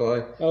hard done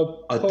by.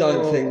 Oh, I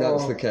don't think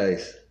that's the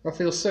case. I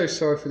feel so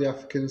sorry for the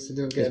Africans that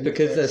don't get It's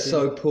because they're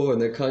so poor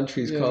and their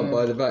countries can't Yeah.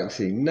 buy the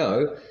vaccine.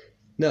 No,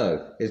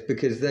 No, it's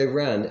because they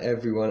ran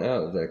everyone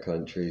out of their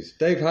countries.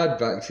 They've had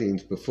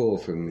vaccines before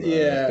from Bill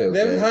they've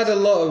Gates. had a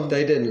lot of.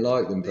 They didn't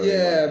like them very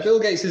much. Bill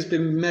Gates has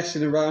been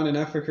messing around in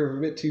Africa for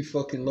a bit too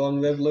fucking long.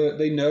 They've learned,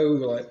 they know,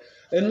 like.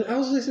 And I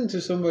was listening to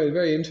somebody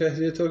very interested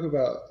to talk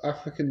about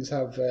Africans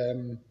have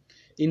a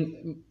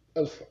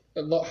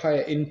lot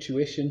higher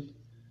intuition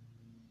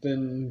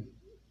than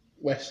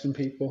Western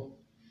people.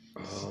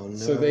 Oh no!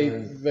 So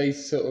they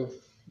sort of,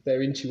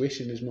 their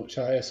intuition is much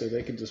higher, so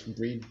they can just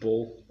read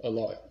bull a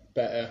lot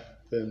better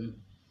than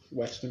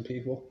Western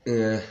people.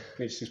 Yeah,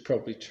 which is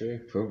probably true.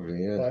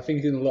 probably, yeah. But I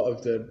think in a lot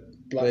of the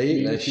black They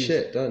eat less communities,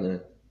 shit, don't they?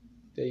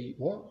 They eat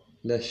what?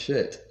 Less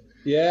shit.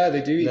 Yeah,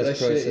 they do eat Less less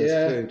shit. processed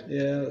Yeah, food.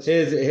 yeah. That's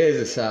Here's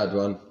a sad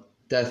one.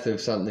 Death of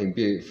something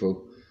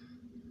beautiful.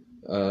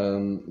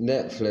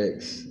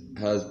 Netflix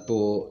has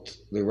bought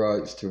the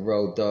rights to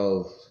Roald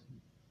Dahl,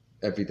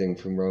 everything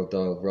from Roald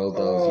Dahl's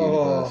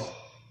universe.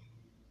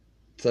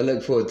 So I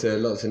look forward to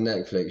lots of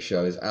Netflix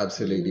shows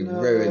absolutely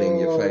ruining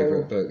your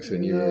favourite books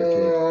when you were a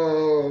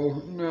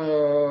kid.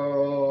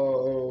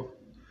 No.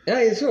 Yeah,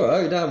 it's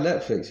alright, you don't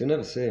have Netflix, you'll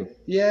never see them.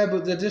 Yeah,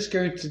 but they're just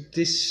going to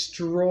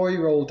destroy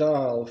Roald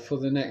Dahl for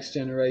the next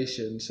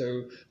generation.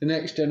 So the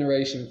next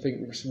generation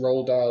thinks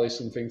Roald Dahl is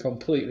something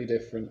completely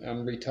different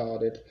and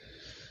retarded.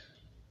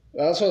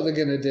 That's what they're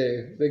going to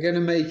do. They're going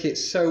to make it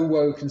so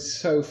woke and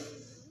so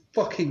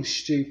fucking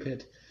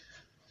stupid.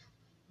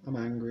 I'm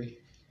angry.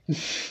 I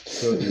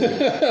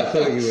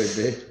thought you would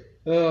be.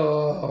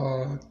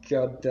 Oh,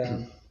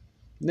 goddamn.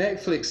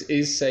 Netflix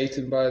is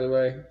Satan, by the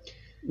way.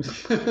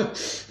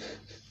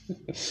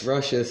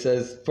 Russia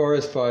says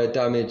forest fire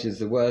damage is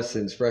the worst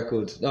since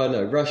records...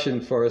 No, Russian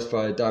forest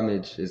fire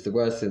damage is the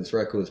worst since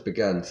records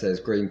began,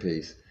 says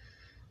Greenpeace.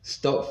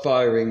 Stop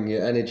firing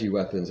your energy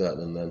weapons at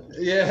them then.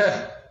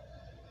 Yeah.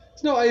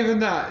 It's not even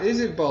that, is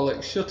it,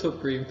 bollocks? Shut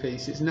up,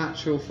 Greenpeace. It's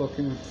natural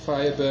fucking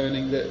fire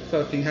burning that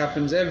fucking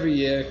happens every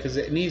year because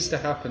it needs to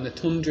happen. The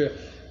tundra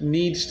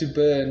needs to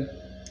burn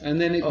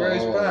and then it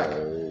grows back.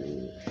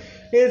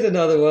 Here's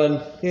another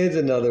one.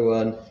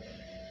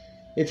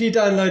 If you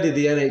downloaded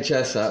the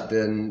NHS app,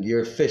 then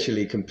you're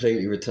officially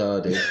completely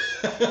retarded.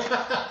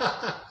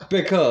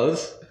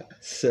 Because,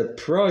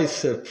 surprise,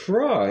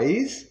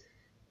 surprise,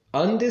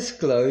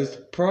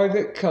 undisclosed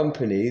private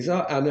companies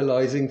are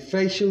analysing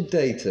facial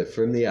data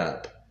from the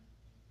app.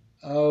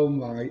 Oh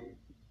my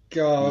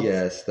God.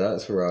 Yes,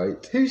 that's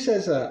right. Who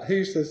says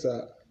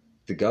that?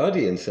 The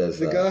Guardian says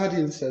The that.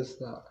 Guardian says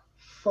that.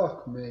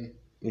 Fuck me.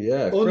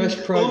 Yeah,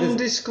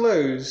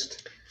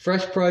 Undisclosed.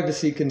 fresh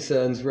privacy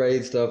concerns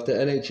raised after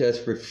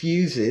NHS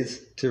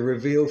refuses to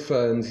reveal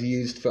firms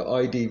used for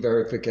ID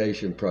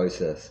verification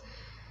process.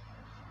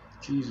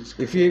 Jesus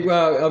Christ.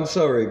 I'm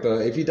sorry,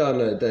 but if you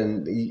download it,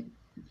 then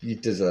you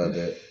deserve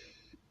it.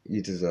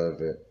 You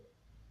deserve it.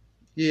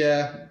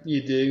 Yeah,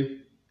 you do.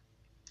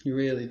 You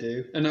really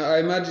do. And I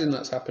imagine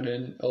that's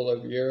happening all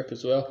over Europe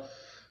as well.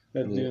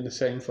 They're doing the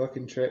same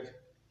fucking trick.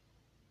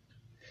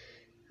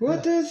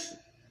 What does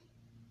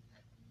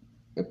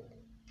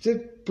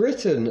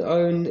Britain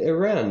own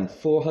Iran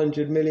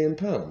 £400 million?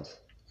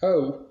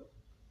 Oh.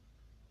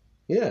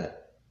 Yeah.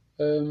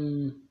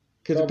 Because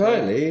Probably.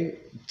 apparently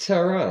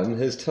Tehran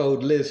has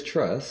told Liz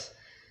Truss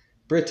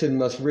Britain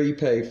must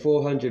repay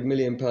 £400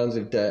 million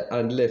of debt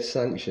and lift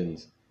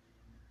sanctions.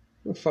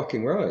 You're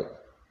fucking right.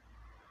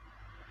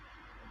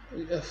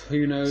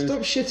 Who knows? Stop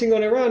shitting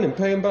on Iran and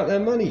paying back their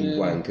money, you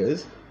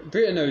wankers.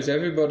 Britain knows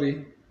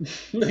everybody.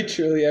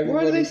 Literally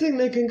everybody. Why do they think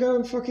they can go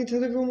and fucking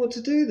tell everyone what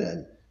to do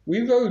then?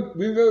 We've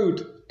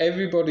owed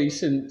everybody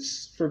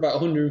for about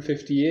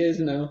 150 years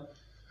now.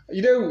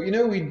 You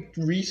know, we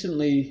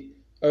recently,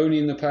 only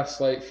in the past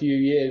few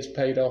years,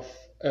 paid off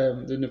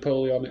the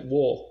Napoleonic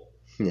War.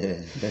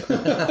 Yeah.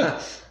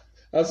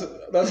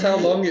 that's how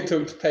long it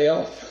took to pay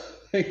off.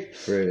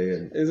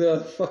 Brilliant. It's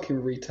a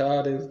fucking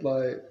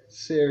retarded,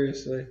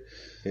 seriously.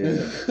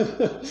 Yeah.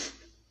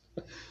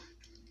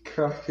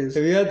 Crackers.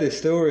 Have you heard this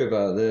story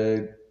about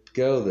the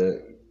girl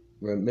that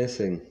went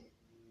missing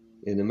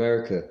in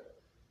America?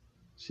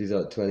 She's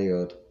 20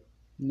 odd.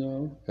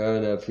 No. Her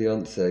and her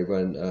fiance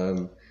went.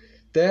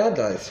 They had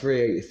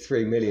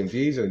 3 million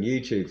views on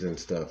YouTube and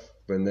stuff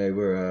when they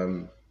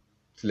were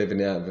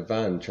living out of a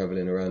van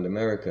traveling around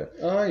America.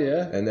 Oh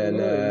yeah. And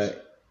then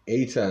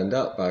he turned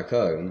up back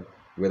home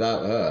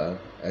without her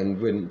and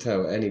wouldn't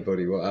tell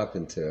anybody what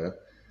happened to her.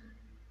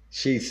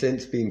 She's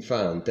since been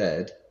found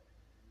dead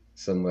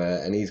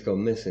somewhere, and he's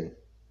gone missing.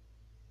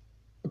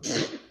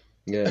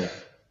 Yeah.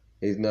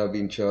 He's now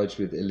been charged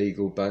with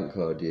illegal bank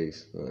card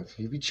use.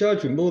 He'd be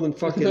charged with more than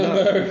fucking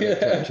that. Yeah.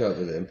 Catch up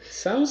with him.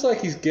 Sounds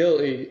like he's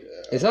guilty.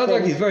 It sounds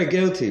like he's very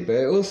guilty, but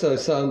it also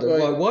sounds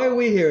like, why are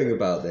we hearing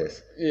about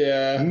this?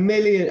 Yeah.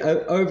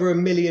 Over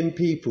 1 million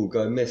people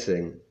go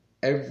missing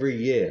every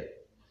year.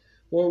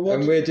 Well,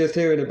 and we're just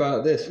hearing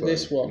about this one.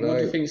 This one. What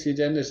do you think's the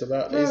agenda of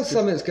that? Well,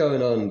 something's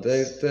going on.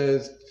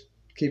 They're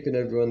keeping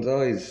everyone's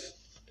eyes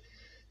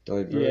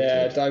diverted.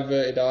 Yeah,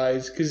 diverted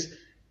eyes. Because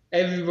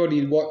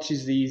everybody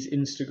watches these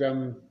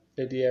Instagram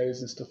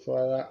videos and stuff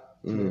like that.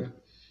 Mm.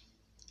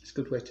 It's a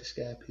good way to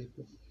scare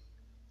people.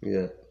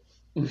 Yeah.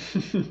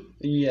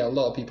 Yeah, a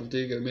lot of people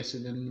do go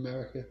missing in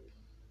America.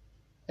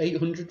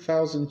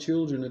 800,000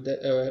 children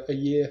a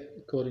year,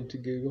 according to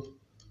Google.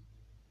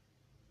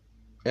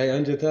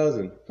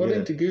 800,000.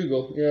 According to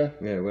Google, yeah.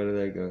 Yeah, where do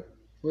they go?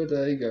 Where do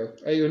they go?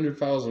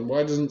 800,000.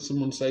 Why doesn't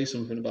someone say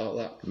something about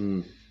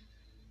that?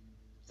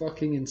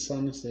 Fucking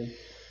insanity.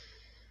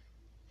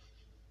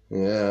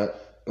 Yeah.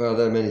 Well,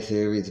 there are many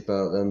theories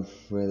about them,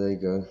 where they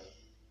go.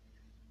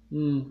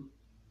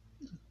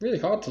 Really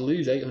hard to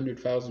lose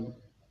 800,000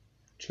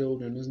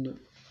 children, isn't it?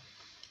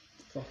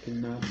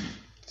 Fucking mad.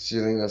 Do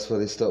you think that's why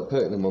they stopped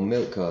putting them on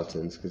milk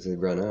cartons? Because they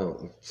ran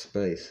out of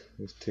space.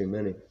 There's too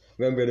many.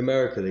 Remember in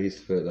America they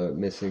used to put like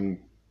missing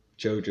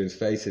children's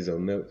faces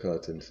on milk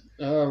cartons.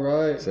 Oh,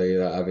 right. So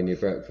you're like having your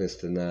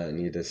breakfast and that, and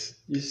you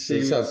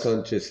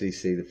subconsciously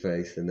see the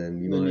face, and then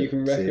you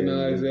can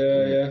recognise.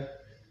 They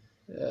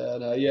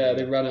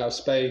ran out of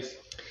space.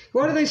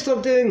 Why do they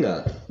stop doing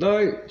that?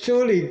 Like,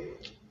 surely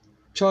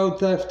child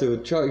theft or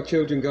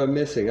children going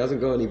missing hasn't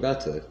got any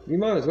better. You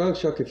might as well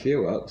chuck a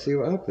few up, see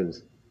what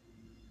happens.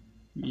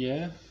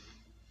 Yeah.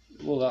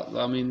 Well,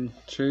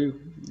 true.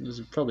 There's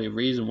probably a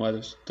reason why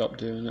they've stopped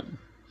doing it.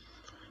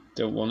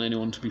 Don't want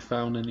anyone to be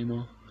found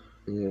anymore.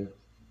 Yeah.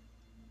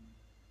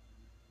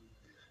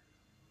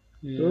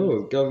 Yeah.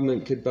 Oh,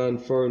 government could ban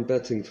foreign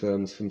betting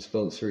firms from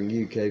sponsoring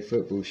UK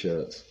football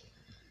shirts.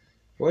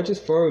 Why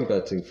just foreign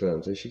betting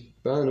firms? They should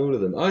ban all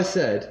of them. I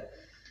said,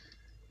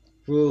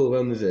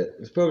 when was it? It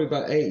was probably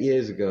about 8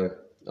 years ago.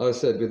 I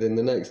said within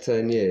the next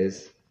 10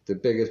 years, the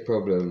biggest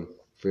problem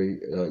for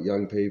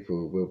young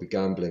people will be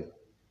gambling.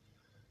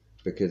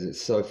 Because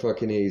it's so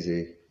fucking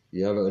easy.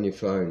 You have it on your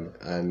phone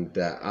and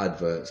there are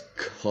adverts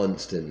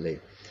constantly.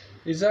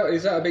 Is that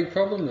a big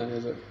problem then,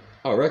 is it?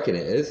 I reckon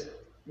it is.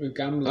 With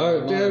gambling?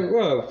 Oh, yeah,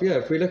 well,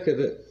 yeah, if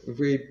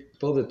we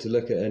bothered to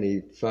look at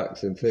any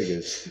facts and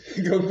figures.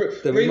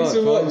 Bring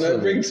some up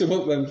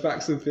then,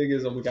 facts and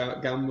figures on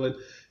gambling.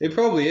 It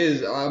probably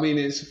is. I mean,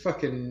 it's so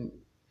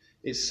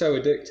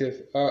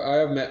addictive. I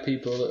have met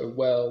people that are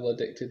well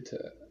addicted to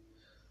it.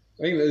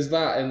 I think there's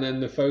that, and then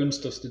the phone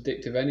stuff's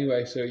addictive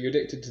anyway. So you're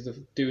addicted to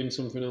doing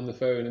something on the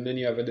phone, and then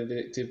you have an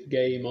addictive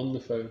game on the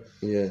phone.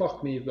 Yeah.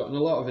 Fuck me, you've gotten a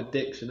lot of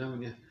addiction,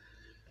 haven't you?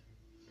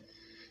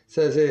 It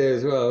says here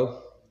as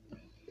well,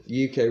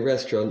 UK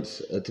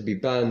restaurants are to be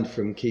banned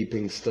from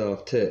keeping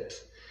staff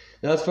tips.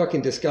 Now, that's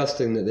fucking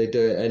disgusting that they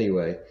do it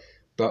anyway.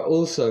 But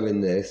also in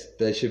this,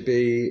 there should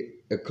be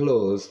a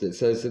clause that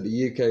says that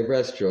the UK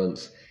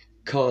restaurants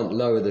can't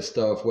lower the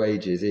staff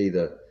wages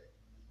either.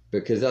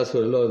 Because that's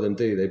what a lot of them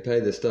do. They pay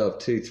the staff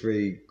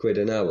 2-3 quid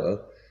an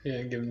hour. Yeah,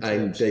 and give them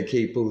and tips. they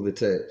keep all the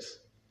tips.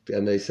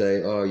 And they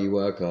say, oh, you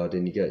work hard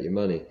and you get your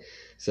money.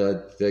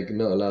 So they're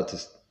not allowed to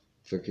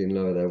fucking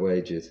lower their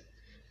wages.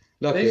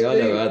 Luckily, I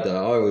never had that. I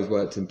always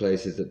worked in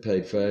places that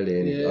paid fairly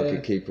and I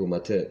could keep all my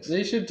tips.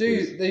 They should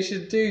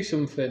do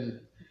something,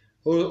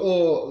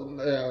 or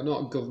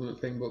not a government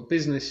thing, but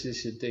businesses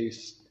should do,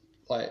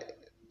 like,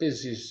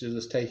 businesses should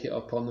just take it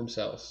upon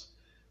themselves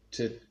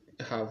to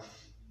have,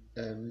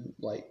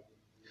 like,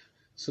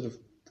 sort of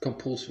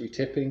compulsory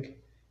tipping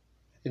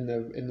in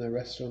their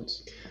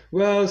restaurants.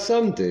 Well,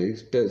 some do,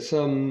 but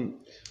some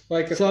do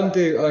like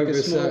over a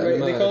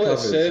certain amount. They call it of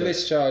a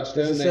service charge,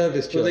 don't they?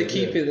 Service charge, but they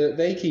keep it.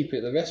 They keep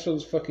it. The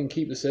restaurants fucking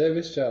keep the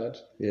service charge.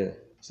 Yeah.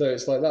 So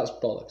it's like, that's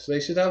bollocks. They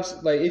should have,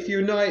 like, if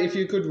you're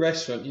a good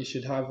restaurant, you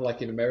should have,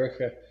 like in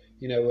America,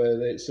 you know,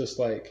 where it's just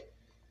like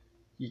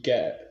you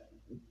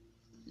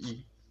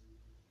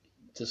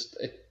just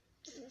a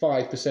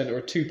 5% or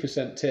a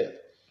 2% tip.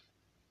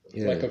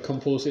 Yeah. Like a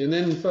compulsory, and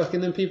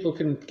then people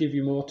can give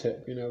you more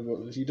tip, you know,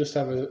 but you just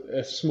have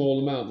a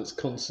small amount that's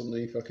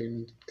constantly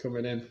fucking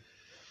coming in.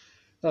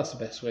 That's the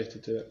best way to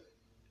do it.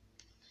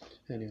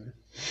 Anyway.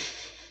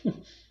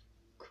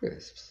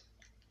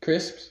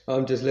 Crisps?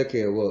 I'm just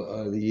looking at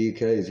what the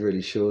UK is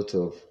really short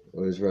of,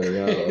 or is running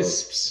out of.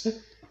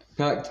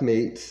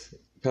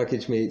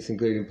 Packaged meats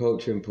including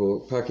poultry and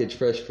pork, packaged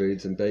fresh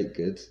foods and baked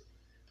goods,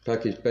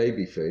 packaged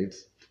baby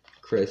foods,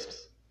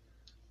 crisps,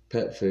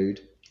 pet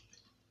food,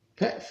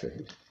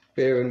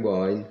 beer and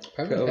wine,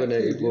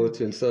 carbonated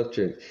water and soft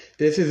drinks.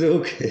 This is all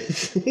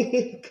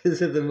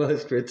because of the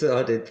most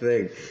retarded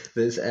thing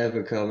that's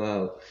ever come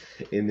out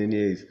in the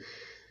news.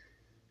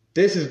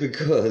 This is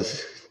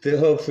because the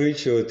whole food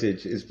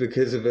shortage is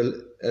because of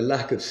a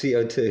lack of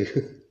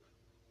CO2.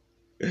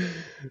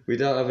 We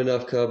don't have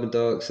enough carbon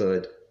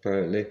dioxide,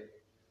 apparently.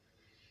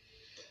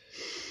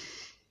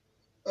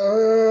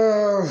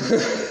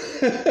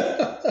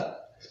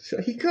 So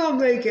you can't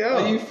make it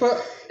up.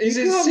 Is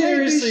it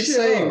seriously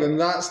saying then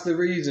that's the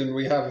reason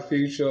we have a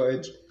food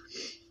shortage?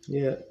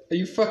 Yeah. Are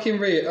you fucking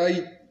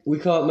real? We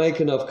can't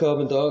make enough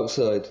carbon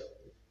dioxide.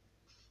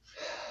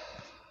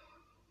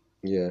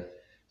 Yeah.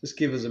 Just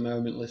give us a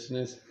moment,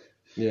 listeners.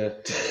 Yeah.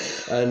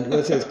 And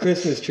what says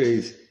Christmas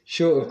trees,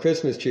 short of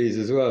Christmas trees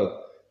as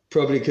well.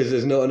 Probably because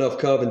there's not enough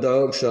carbon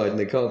dioxide and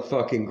they can't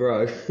fucking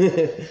grow.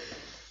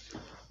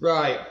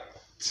 Right.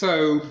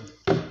 So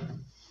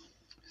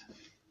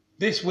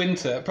this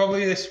winter,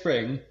 probably this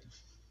spring,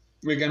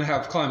 we're going to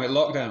have climate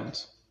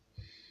lockdowns.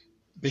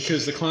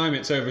 because the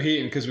climate's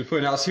overheating because we're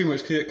putting out too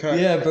much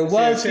Yeah, but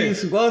whilst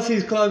CO2.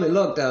 these climate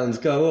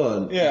lockdowns go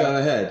on, go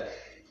ahead,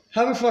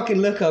 have a fucking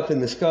look up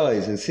in the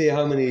skies and see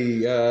how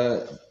many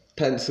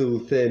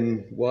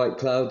pencil-thin white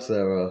clouds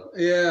there are.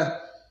 Yeah.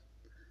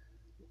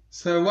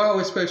 So while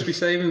we're supposed to be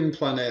saving the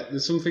planet,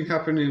 there's something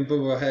happening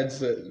above our heads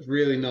that's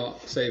really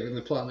not saving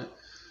the planet.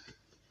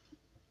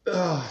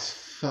 Oh, it's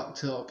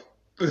fucked up.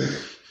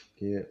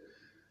 Yeah.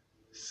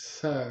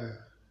 So,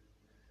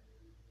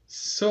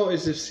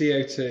 shortage of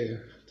CO2.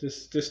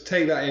 Just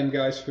take that in,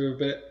 guys, for a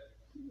bit.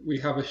 We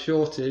have a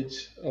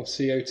shortage of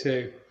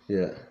CO2.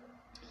 Yeah.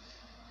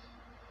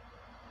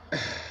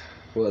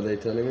 What are they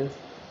telling us?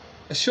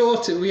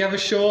 We have a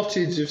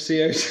shortage of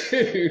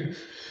CO2.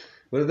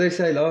 What did they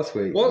say last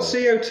week? What's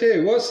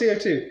CO2? What's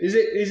CO2? Is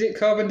it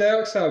carbon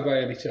dioxide by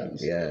any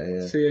chance? Yeah.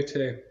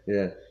 CO2.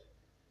 Yeah.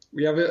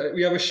 We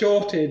have a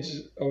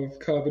shortage of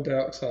carbon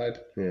dioxide.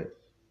 Yeah.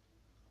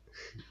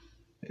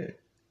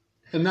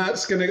 And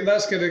that's gonna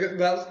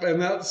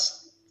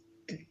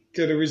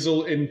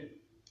result in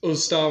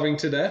us starving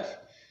to death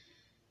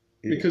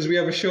because we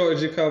have a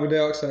shortage of carbon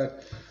dioxide.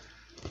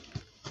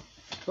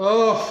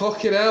 Oh,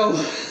 fucking hell!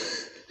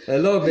 A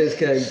lot of it's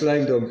getting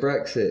blamed on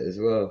Brexit as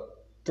well.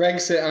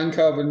 Brexit and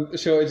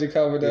shortage of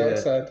carbon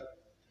dioxide.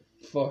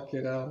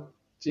 Fucking hell,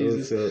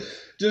 Jesus!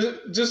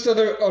 Just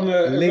on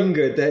a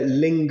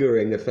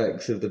lingering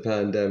effects of the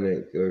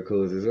pandemic are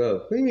caused as well.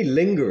 What do you mean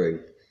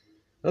lingering?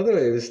 I thought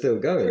it was still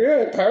going.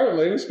 Yeah,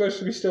 apparently we're supposed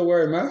to be still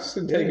wearing masks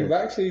and taking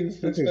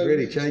vaccines. Nothing's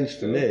really changed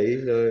for me.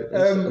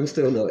 I'm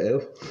still not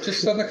ill.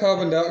 Just on the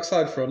carbon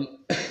dioxide front,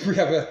 we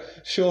have a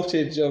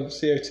shortage of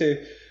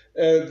CO2.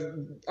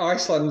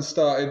 Iceland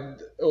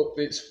started up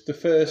the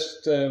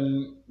first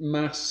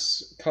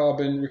mass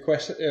carbon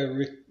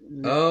sequestering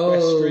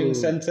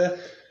centre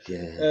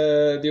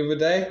the other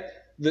day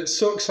that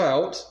sucks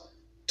out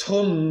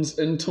tons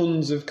and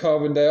tons of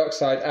carbon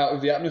dioxide out of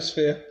the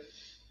atmosphere.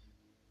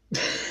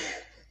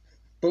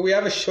 But we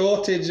have a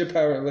shortage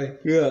apparently.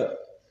 Yeah.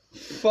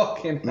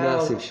 Fucking hell.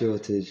 Massive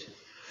shortage.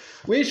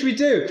 Which we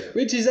do,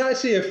 which is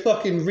actually a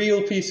fucking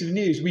real piece of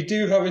news. We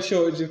do have a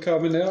shortage of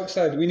carbon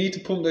dioxide. We need to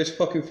pump those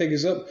fucking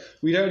figures up.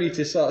 We don't need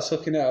to start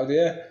sucking it out of the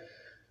air.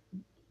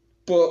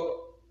 But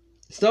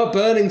start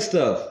burning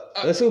stuff.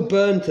 Let's all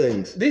burn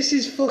things. This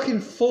is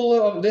fucking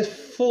full on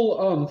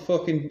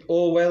fucking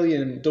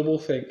Orwellian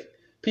doublethink.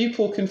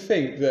 People can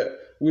think that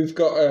we've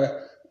got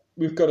to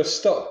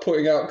stop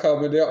putting out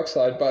carbon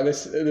dioxide by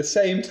this at the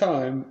same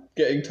time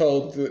getting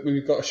told that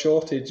we've got a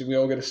shortage and we're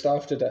all going to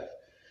starve to death.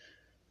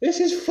 This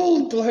is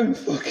full blown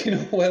fucking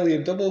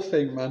Orwellian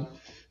doublethink, man.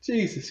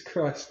 Jesus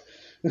Christ.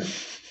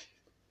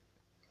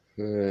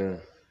 Yeah,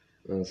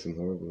 that's some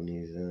horrible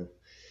news there.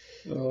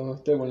 Oh,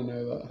 don't want to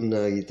know that.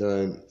 No, you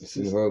don't. It's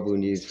some horrible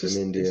news from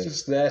India. It's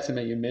just there to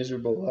make you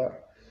miserable,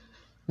 that.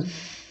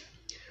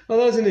 Oh,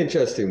 that was an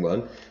interesting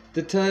one.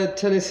 The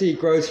Tennessee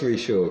grocery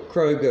store,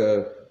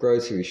 Kroger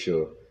grocery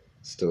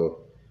store.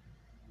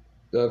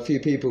 A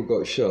few people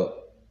got shot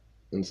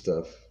and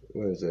stuff.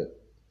 Where is it?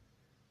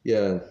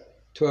 Yeah,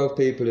 12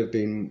 people have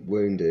been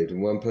wounded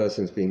and one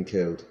person's been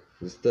killed.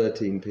 There's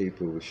 13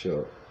 people were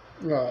shot.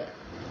 Right.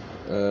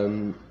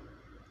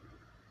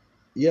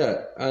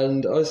 Yeah,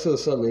 and I saw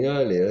something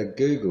earlier.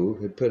 Google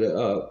had put it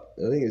up.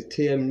 I think it's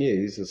TM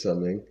News or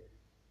something.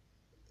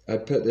 I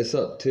put this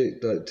up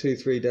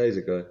 2-3 days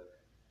ago,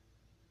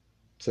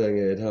 saying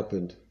it had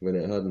happened when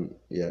it hadn't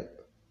yet.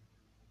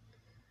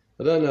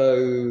 I don't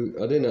know.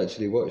 I didn't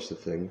actually watch the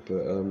thing,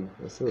 but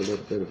I saw a little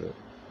bit of it.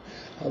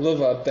 I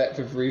love our depth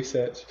of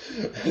research.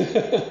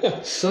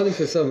 Something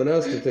for someone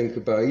else to think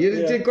about.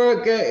 You're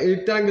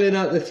dangling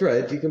out the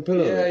thread. You can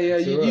pull on it. Yeah.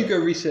 You go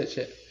research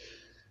it.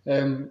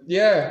 So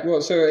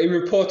he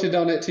reported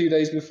on it 2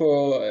 days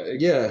before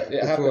it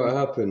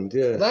happened.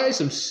 Yeah, that is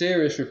some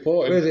serious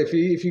reporting. Wait, if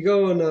you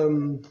go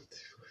on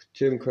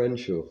Jim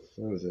Crenshaw,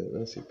 that was it.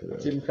 That's who put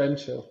it. Jim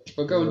Crenshaw.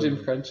 We'll go on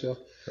Jim Crenshaw.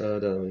 I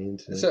don't mean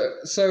to.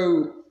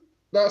 So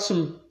that's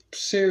some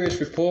serious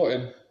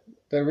reporting.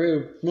 They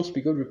really must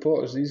be good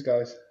reporters, these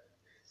guys.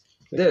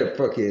 They're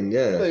fucking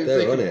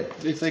they're on it.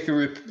 If they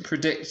can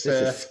predict, it's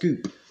a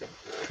scoop.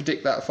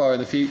 Predict that far in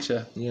the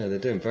future. Yeah, they're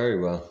doing very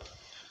well.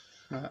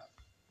 I'm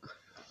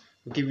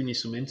giving you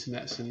some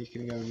internet so you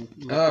can go and...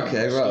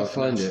 Okay, right, I'll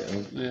find it.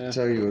 I'll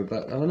tell you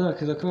about... Oh, no,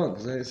 because I can't,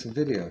 because it's a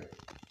video.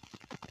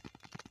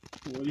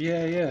 Well,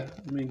 yeah.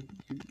 I mean,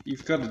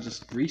 you've got to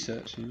just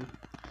research, you know.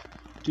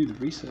 Do the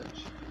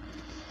research.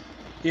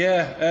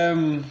 Yeah,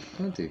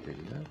 I'll do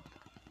video.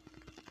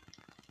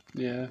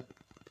 Yeah.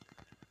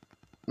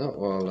 Not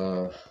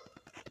while...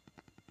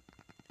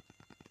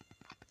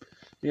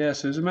 Yeah,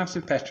 so there's a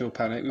massive petrol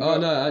panic. No,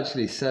 it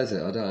actually says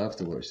it. I don't have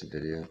to watch the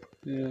video.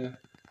 Yeah.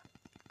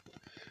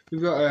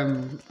 We've got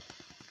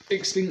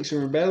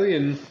Extinction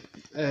Rebellion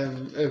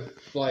have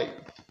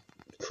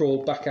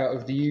crawled back out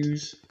of the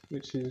ooze,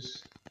 which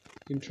is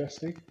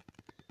interesting.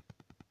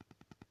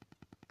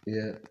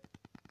 Yeah.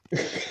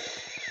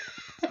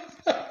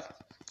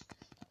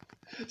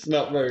 It's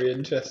not very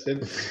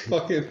interesting.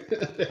 Fucking,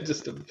 they're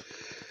just a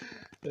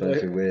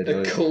bunch of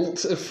weirdos. A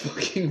cult of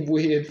fucking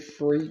weird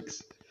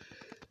freaks.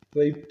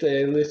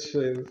 They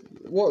literally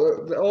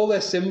all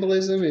their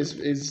symbolism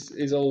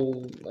is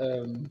all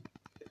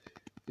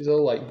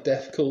like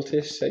death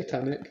cultish,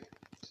 satanic.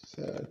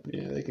 So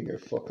yeah, they can go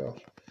fuck off.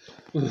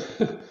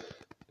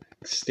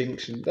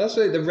 Extinction. That's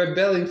what they're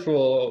rebelling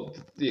for,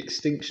 the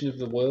extinction of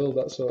the world.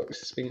 That's what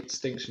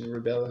extinction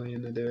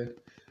rebellion are doing.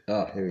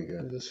 Oh, here we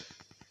go. They're just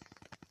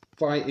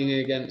fighting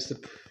against the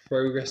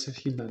progress of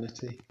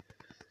humanity.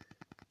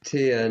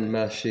 TN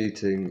mass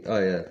shooting. Oh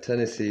yeah,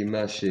 Tennessee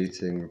mass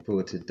shooting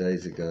reported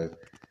days ago.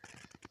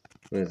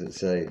 What does it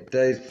say?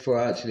 Days before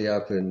it actually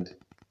happened.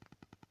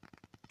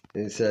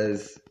 It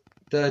says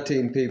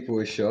 13 people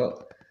were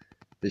shot.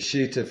 The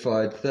shooter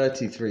fired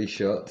 33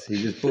 shots.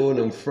 He was born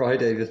on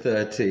Friday the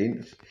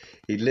 13th.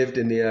 He lived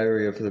in the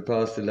area for the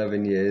past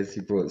 11 years. He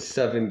brought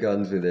 7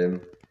 guns with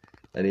him.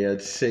 And he had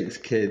 6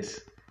 kids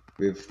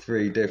with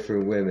 3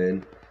 different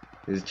women.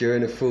 It was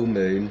during a full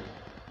moon.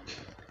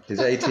 His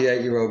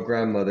 88-year-old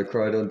grandmother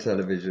cried on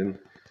television.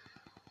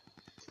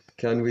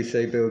 Can we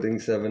say Building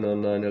 7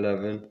 on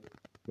 9/11?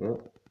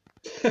 What?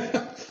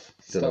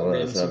 Don't know what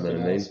that's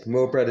happening to me.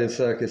 More bread and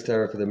circus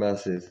terror for the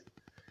masses.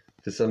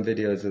 For some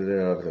videos of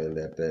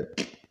that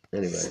bit.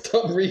 Anyway.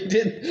 Stop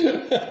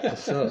reading.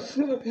 What's up?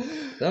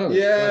 That was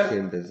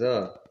fucking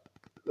bizarre.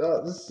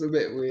 That's a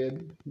bit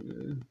weird.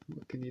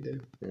 What can you do?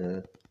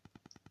 Yeah.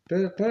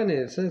 But apparently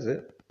it says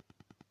it.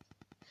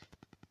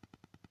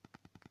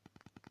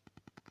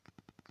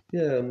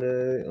 Yeah, on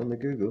the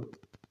Google.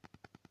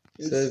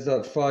 It says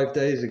that 5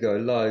 days ago,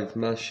 live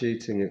mass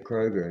shooting at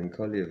Kroger in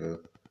Collierville.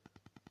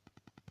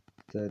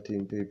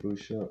 13 people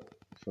shot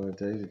 5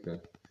 days ago.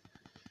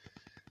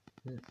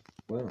 Yeah.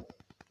 Wow.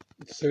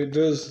 So it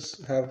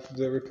does have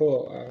the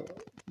report out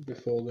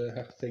before the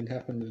thing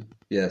happened then?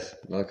 Yes,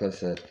 like I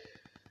said.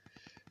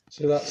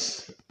 So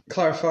that's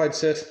clarified,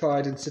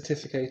 certified and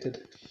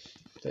certificated.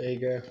 There you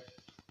go.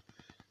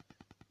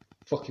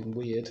 Fucking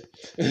weird.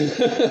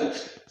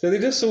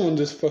 So someone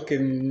just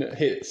fucking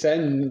hit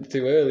send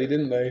too early,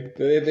 didn't they?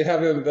 They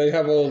have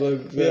all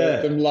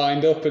them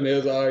lined up, and it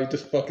was like,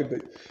 just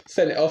fucking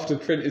sent it off to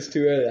printers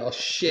too early. Oh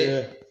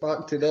shit,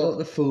 fucked it up. Not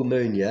the full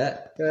moon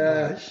yet.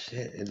 Yeah. Oh,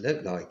 shit, it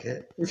looked like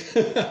it.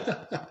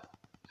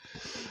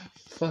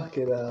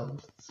 Fucking hell.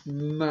 It's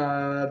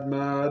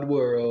mad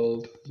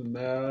world. It's a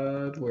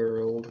mad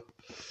world.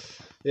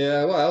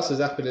 Yeah, what else has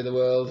happened in the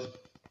world?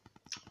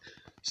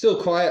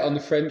 Still quiet on the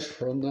French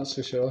front, that's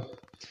for sure.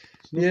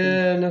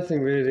 Yeah,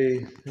 nothing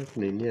really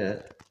happening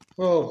yet.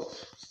 Well,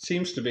 it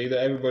seems to be that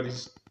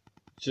everybody's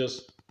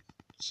just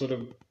sort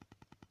of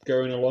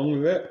going along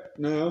with it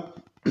now.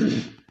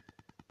 Which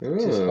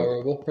is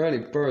horrible.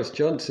 Apparently Boris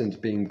Johnson's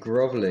been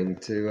grovelling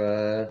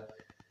to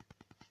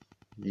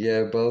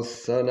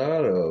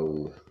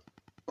Bolsonaro.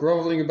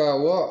 Grovelling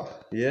about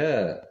what?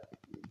 Yeah.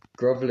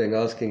 Grovelling,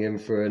 asking him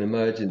for an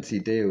emergency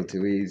deal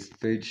to ease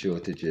food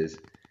shortages.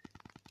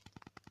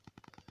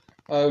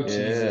 Oh,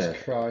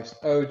 Jesus Christ.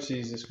 Oh,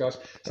 Jesus Christ.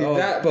 See,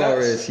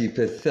 Boris, you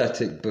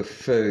pathetic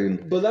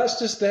buffoon. But that's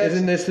just there.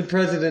 Isn't this the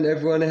president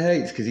everyone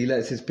hates because he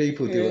lets his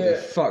people do what the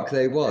fuck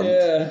they want?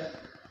 Yeah.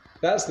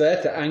 That's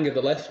there to anger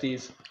the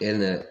lefties.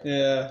 Isn't it?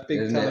 Yeah,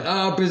 big time.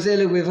 Oh, Brazil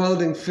are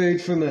withholding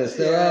food from us.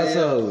 They're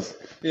assholes.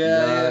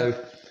 Yeah.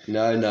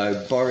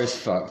 No. Boris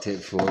fucked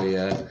it for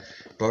you.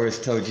 Boris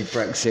told you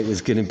Brexit was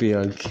going to be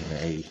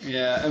okay.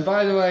 Yeah, and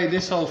by the way,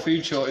 this whole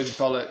food shortage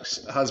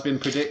bollocks has been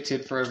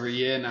predicted for over a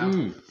year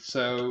now.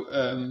 So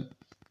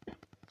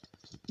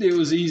it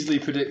was easily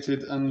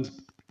predicted, and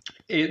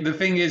the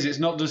thing is, it's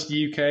not just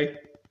UK;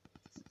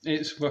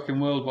 it's fucking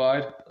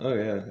worldwide. Oh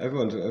yeah, a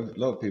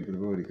lot of people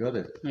have already got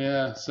it.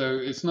 Yeah, so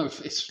it's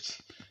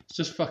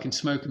just fucking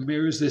smoke and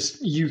mirrors.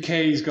 This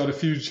UK's got a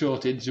food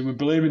shortage, and we're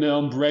blaming it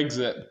on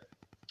Brexit.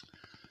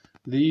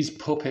 These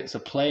puppets are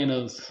playing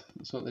us.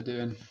 That's what they're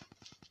doing.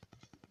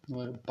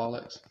 Little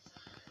bollocks.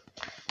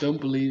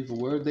 Don't believe a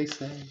word they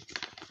say.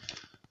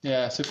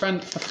 Yeah, so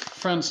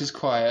France is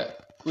quiet.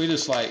 We're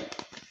just like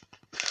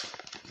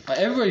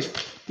everybody's.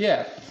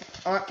 Yeah,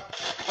 I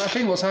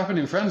think what's happened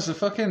in France,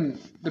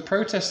 the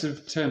protests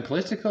have turned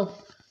political.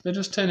 They're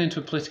just turned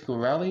into political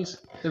rallies.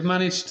 They've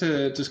managed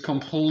to just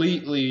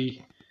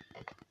completely,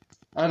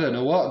 I don't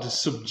know what,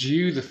 just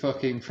subdue the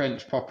fucking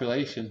French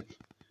population.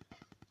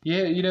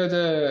 Yeah, you know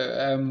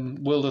the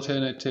World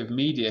Alternative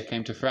Media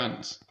came to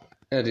France.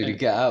 Yeah, did he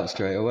get out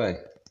straight away?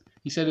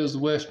 He said it was the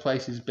worst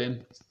place he's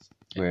been.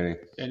 Really?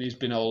 And he's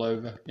been all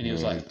over. And he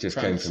was like, just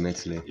France, came from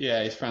Italy.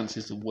 Yeah, France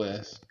is the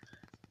worst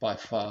by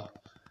far.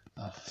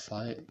 Oh, it's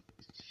like,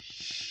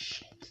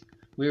 shit.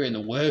 We're in the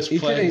worst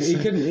place. He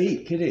couldn't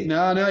eat, could he?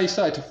 No, he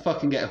started to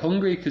fucking get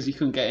hungry because he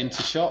couldn't get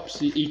into shops.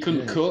 He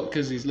couldn't cook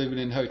because he's living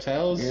in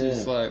hotels. Yeah.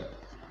 It's like,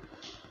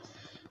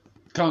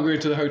 can't go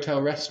into the hotel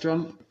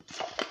restaurant.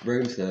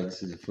 Room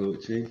service is a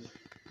fortune.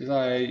 It's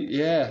like,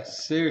 yeah,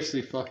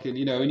 seriously, fucking,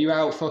 and you're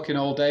out fucking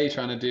all day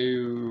trying to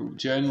do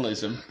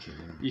journalism.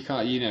 You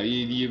can't,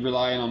 you're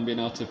relying on being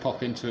able to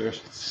pop into a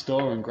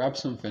store and grab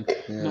something.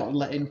 Yeah. Not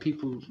letting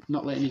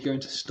you go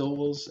into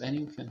stores,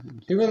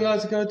 anything. You weren't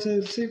allowed to go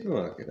to the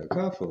supermarket at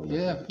Carrefour.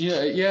 Yeah.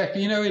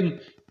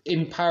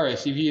 in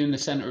Paris, if you're in the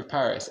centre of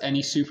Paris,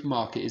 any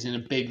supermarket is in a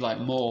big like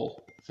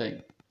mall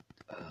thing.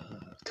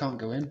 Can't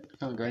go in.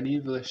 Can't go any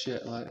of this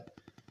shit. Like,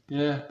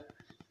 yeah,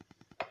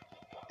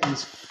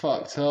 it's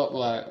fucked up.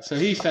 Like, so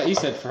he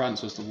said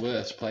France was the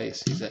worst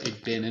place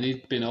he'd been, and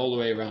he'd been all the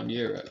way around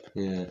Europe.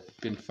 Yeah.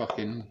 Been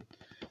fucking,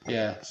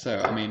 yeah. So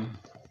I mean,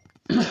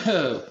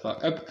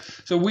 fuck.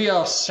 So we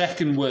are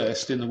second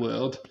worst in the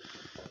world.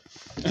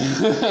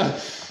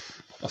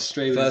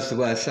 Australia. First the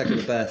worst, second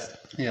the best.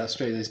 Yeah,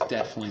 Australia's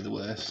definitely the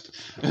worst.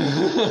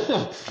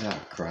 Ah,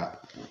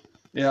 crap.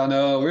 Yeah, I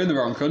know. We're in the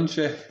wrong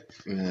country.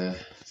 Yeah.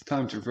 It's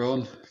time to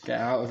run.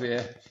 Get out of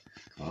here.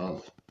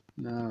 Oh.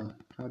 No.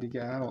 How do you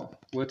get out?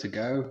 Where to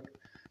go?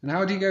 And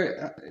how do you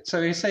go?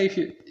 So you say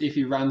if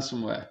you ran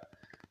somewhere,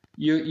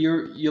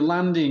 you're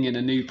landing in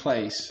a new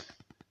place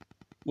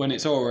when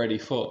it's already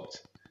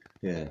fucked.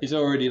 Yeah. It's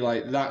already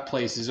like that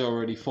place is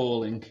already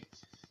falling.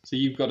 So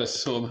you've got to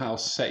somehow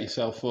set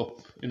yourself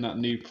up in that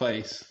new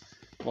place.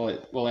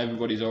 Well,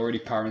 everybody's already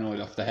paranoid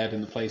off the head,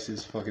 and the place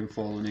is fucking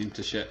falling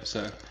into shit.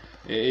 So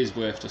it is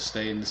worth just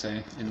staying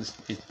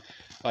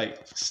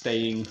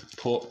staying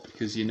put,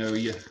 because you know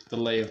the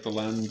lay of the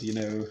land. You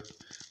know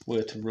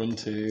where to run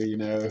to. You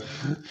know,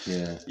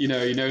 Yeah. you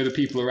know the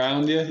people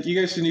around you. You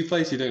go to a new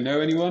place, you don't know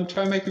anyone.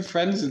 Try making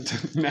friends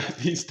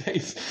these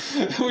days.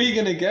 Where are you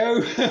gonna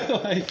go?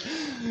 Like,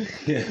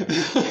 Yeah.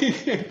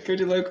 go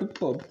to a local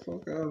pub.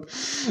 Fuck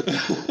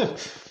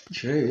off.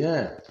 True,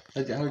 yeah.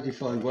 How do you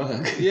find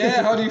work?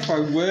 Yeah, how do you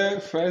find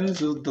work, friends,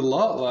 the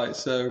lot, like,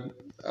 so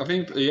I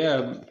think,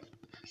 yeah,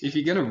 if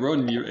you're going to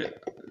run,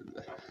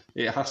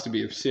 it has to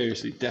be a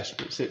seriously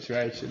desperate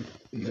situation.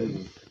 But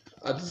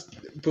at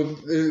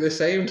the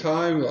same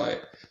time,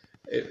 like,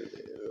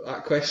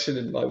 that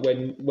question, like,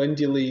 when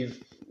do you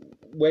leave,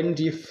 when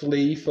do you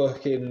flee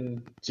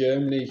fucking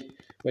Germany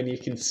when you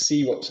can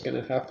see what's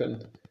going to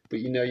happen, but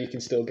you know you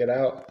can still get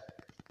out?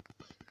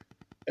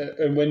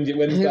 And when's Yeah,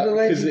 that? but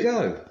where'd you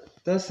go?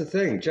 That's the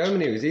thing.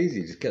 Germany was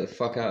easy. Just get the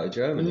fuck out of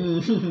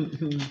Germany.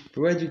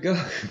 But where'd you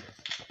go?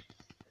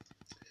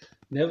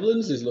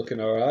 Netherlands is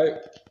looking alright.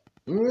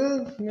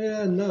 Well,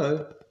 yeah,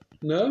 no.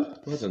 No?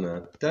 I don't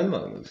know.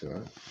 Denmark looks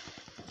alright.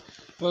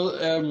 Well,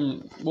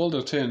 World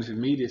Alternative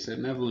Media said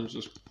Netherlands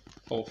was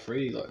all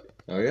free, like.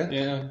 Oh, yeah?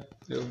 Yeah.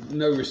 There were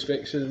no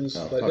restrictions.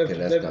 Oh, like, fuck it,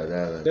 let's go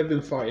there then. They've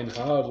been fighting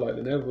hard, like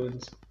the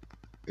Netherlands.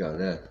 Go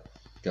there.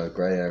 Go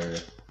grey area.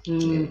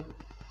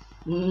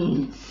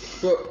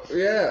 But,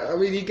 yeah, I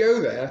mean, you go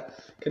there.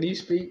 Can you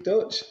speak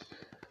Dutch?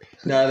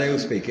 No, they all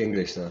speak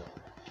English though.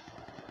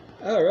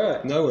 Oh,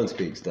 right. No one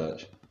speaks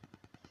Dutch.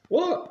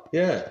 What?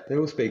 Yeah, they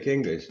all speak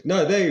English.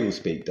 No, they all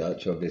speak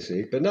Dutch,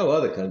 obviously, but no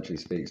other country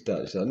speaks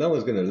Dutch. So no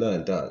one's going to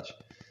learn Dutch.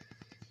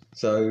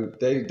 So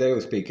they all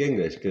speak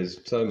English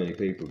because so many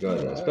people go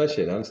there,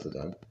 especially in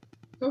Amsterdam.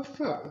 Oh,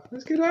 fuck.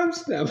 Let's go to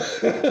Amsterdam.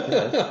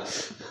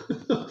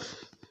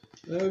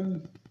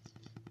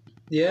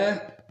 Yeah.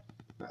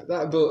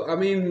 But, I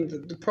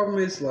mean, the problem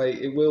is, like,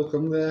 it will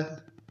come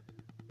there.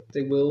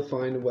 They will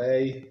find a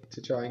way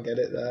to try and get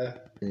it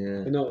there.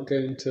 Yeah. They're not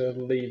going to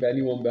leave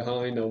anyone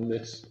behind on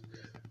this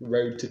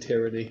road to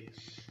tyranny.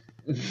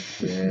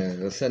 Yeah,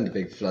 they'll send a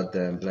big flood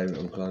there and blame it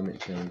on climate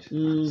change.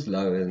 It's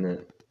low, isn't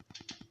it?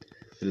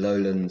 The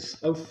lowlands.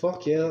 Oh,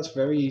 fuck yeah, that's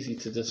very easy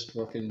to just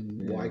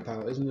fucking wipe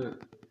out, isn't it?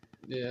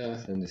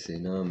 Yeah. Send a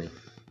tsunami.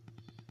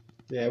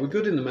 Yeah, we're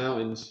good in the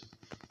mountains,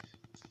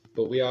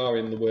 but we are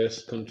in the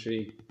worst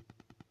country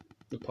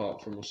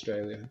apart from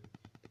Australia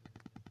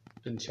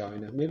and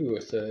China. Maybe we're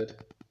third.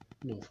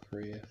 North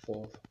Korea,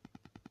 fourth.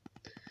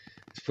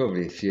 It's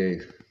probably a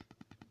few.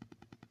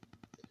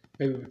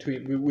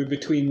 Maybe we're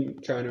between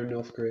China and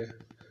North Korea.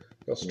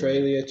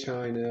 Australia,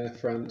 China,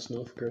 France,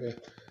 North Korea.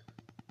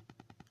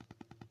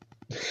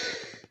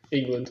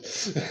 England.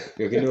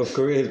 You reckon North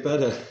Korea's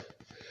better?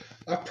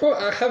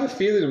 I have a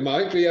feeling it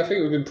might be. I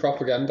think we've been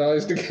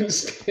propagandised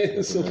against it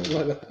or something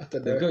like that. I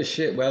don't know. They've got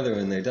shit weather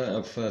and they don't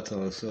have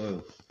fertile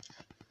soil.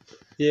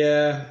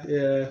 Yeah,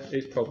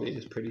 it probably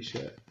is pretty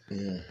shit.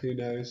 Yeah. Who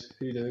knows?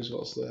 Who knows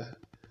what's there?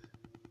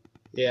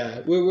 Yeah,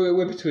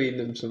 we're between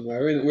them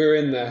somewhere. We're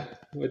in there.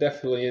 We're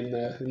definitely in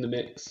there in the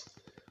mix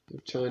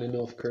with China,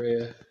 North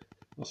Korea,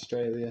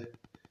 Australia.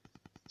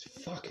 It's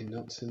fucking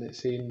nuts, isn't it?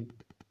 Seeing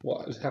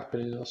what is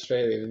happening in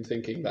Australia and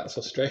thinking that's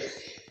Australia.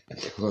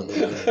 It's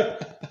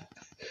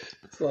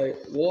like,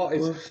 what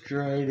is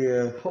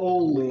Australia?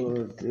 Holy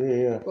Oh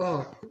dear.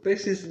 fuck?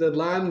 This is the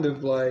land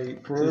of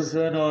like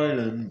Frozen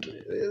Island.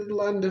 the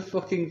land of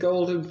fucking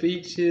golden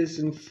beaches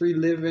and free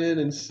living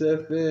and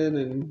surfing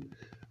and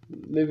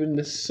living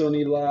the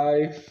sunny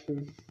life.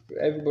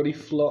 Everybody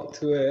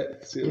flocked to it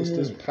 'cause it was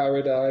just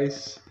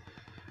paradise.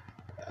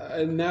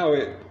 And now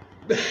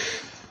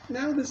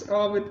now there's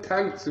armoured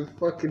tanks of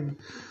fucking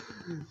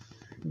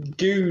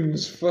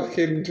goons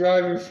fucking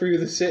driving through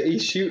the city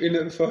shooting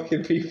at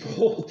fucking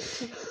people.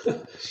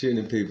 Shooting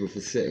at people for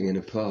sitting in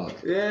a park.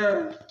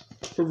 Yeah.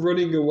 for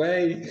running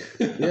away.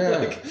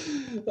 Yeah.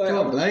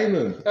 Can't blame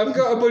them. I've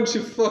got a bunch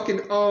of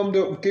fucking armed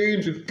up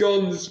goons with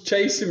guns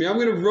chasing me. I'm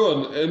going to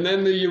run, and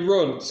then you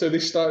run, so they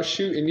start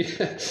shooting you.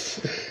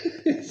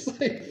 It's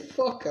like,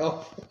 fuck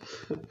off.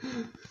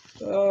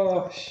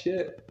 Oh,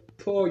 shit.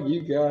 Poor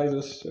you guys,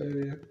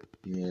 Australia.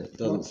 Yeah, it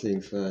doesn't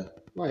seem fair.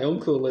 My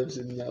uncle lives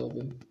in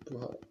Melbourne,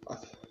 but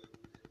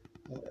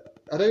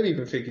I don't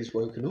even think he's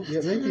woken up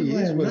yet. Maybe he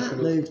is Where Matt woken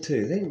up. moved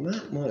to? I think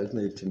Matt might have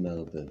moved to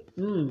Melbourne.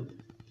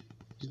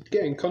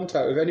 Get in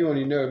contact with anyone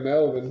you know in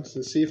Melbourne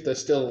to see if they're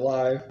still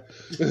alive.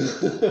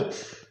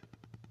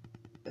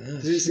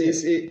 Because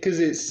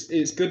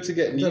it's good to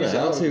get news I don't know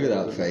how out. to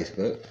without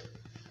Facebook.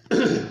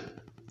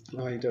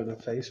 Oh, you don't have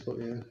Facebook,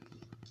 yeah.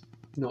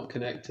 Not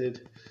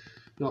connected.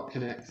 No,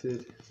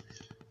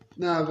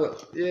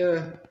 but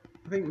yeah,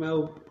 I think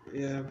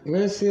yeah.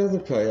 Where's the other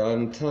place?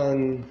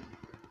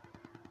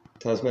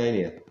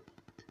 Tasmania.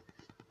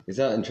 Is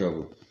that in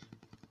trouble?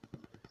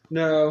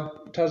 No,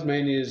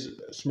 Tasmania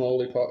is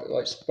sparsely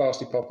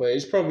populated.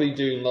 It's probably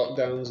doing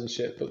lockdowns and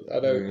shit, but I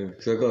don't.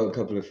 Because I've got a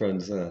couple of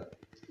friends there.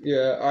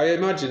 Yeah, I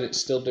imagine it's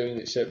still doing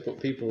its shit, but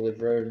people live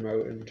very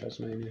remote in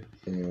Tasmania.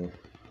 Yeah.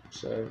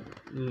 So,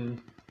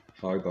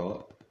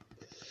 Hobart.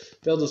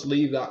 they'll just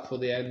leave that for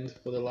the end,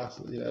 for the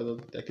last,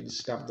 they can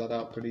stamp that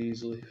out pretty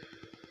easily.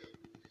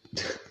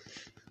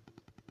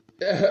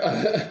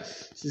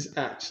 This is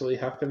actually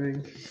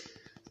happening.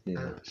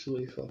 Yeah.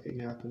 Actually fucking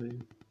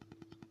happening.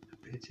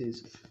 It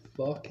is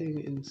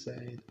fucking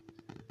insane.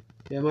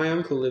 Yeah, my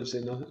uncle lives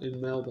in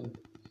Melbourne,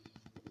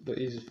 but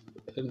he's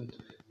an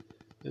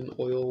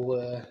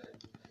oil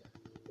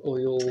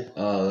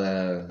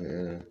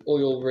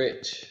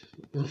rich.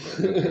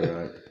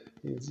 Right.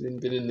 He's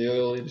been in the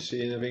oil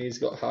industry, and I think he's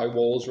got high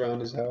walls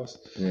around his house.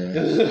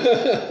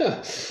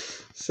 Yeah.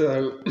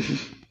 So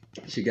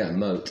You should get a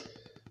moat.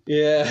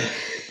 yeah,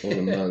 Or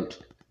a moat.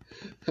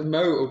 a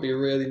moat would be a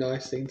really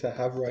nice thing to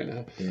have right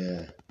now.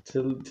 Yeah.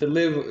 To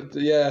live,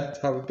 to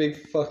have a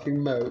big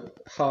fucking moat,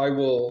 high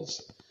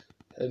walls,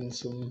 and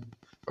some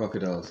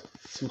Crocodiles.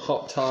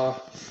 hot tar,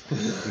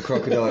 And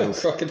crocodiles.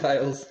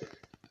 crocodiles,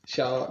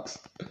 sharks,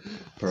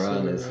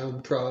 Piranhas. swimming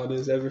around,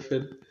 piranhas,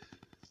 everything.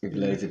 With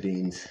laser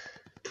beams.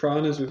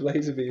 Piranhas with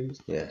laser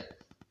beams, Yeah.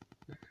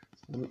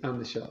 and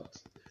the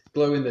sharks.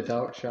 Glow in the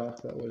dark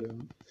shark, that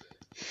would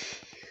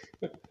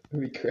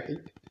be great.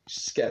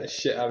 Just scare the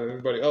shit out of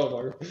everybody. Oh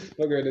my,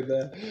 not going in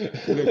there.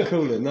 They look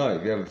cool at night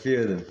if you have a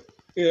few of them.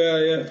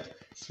 Yeah.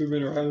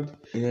 Swimming around.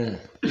 Yeah.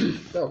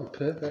 That would be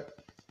perfect.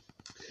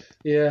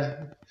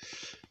 Yeah,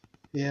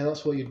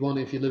 that's what you'd want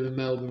if you live in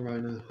Melbourne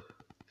right now.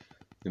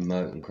 The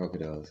moat and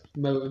crocodiles.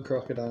 Moat and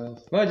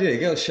crocodiles. Mind you, you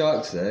got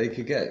sharks there. You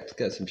could get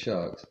some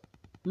sharks.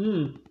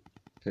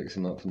 Pick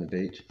some up from the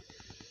beach.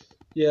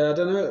 Yeah, I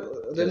don't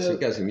know.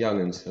 Get some young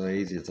ones so they're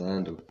easier to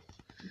handle.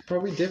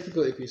 Probably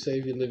difficult if you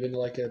live in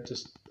like a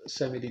just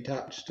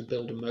semi-detached to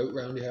build a moat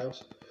around your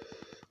house.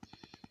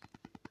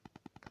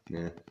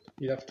 Yeah.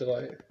 You'd have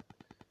to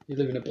you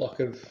live in a block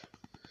of,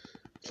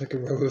 it's like a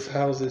row of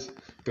houses.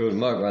 Build a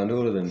moat around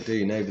all of them. Do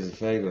your neighbours a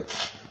favour.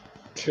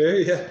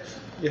 True, yeah.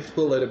 You have to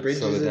put a load of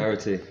bridges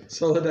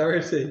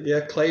Solidarity. Yeah,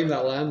 claim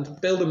that land.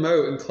 Build a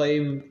moat and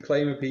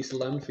claim a piece of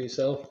land for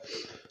yourself.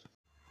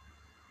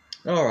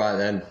 Alright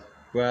then.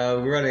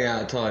 Well, we're running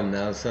out of time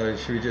now, so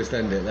should we just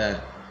end it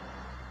there?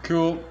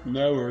 Cool,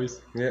 no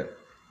worries. Yep.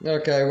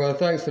 Okay, well,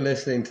 thanks for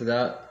listening to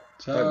that.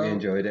 Ciao. Hope you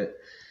enjoyed it.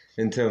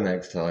 Until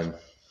next time.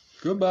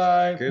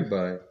 Goodbye.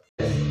 Goodbye.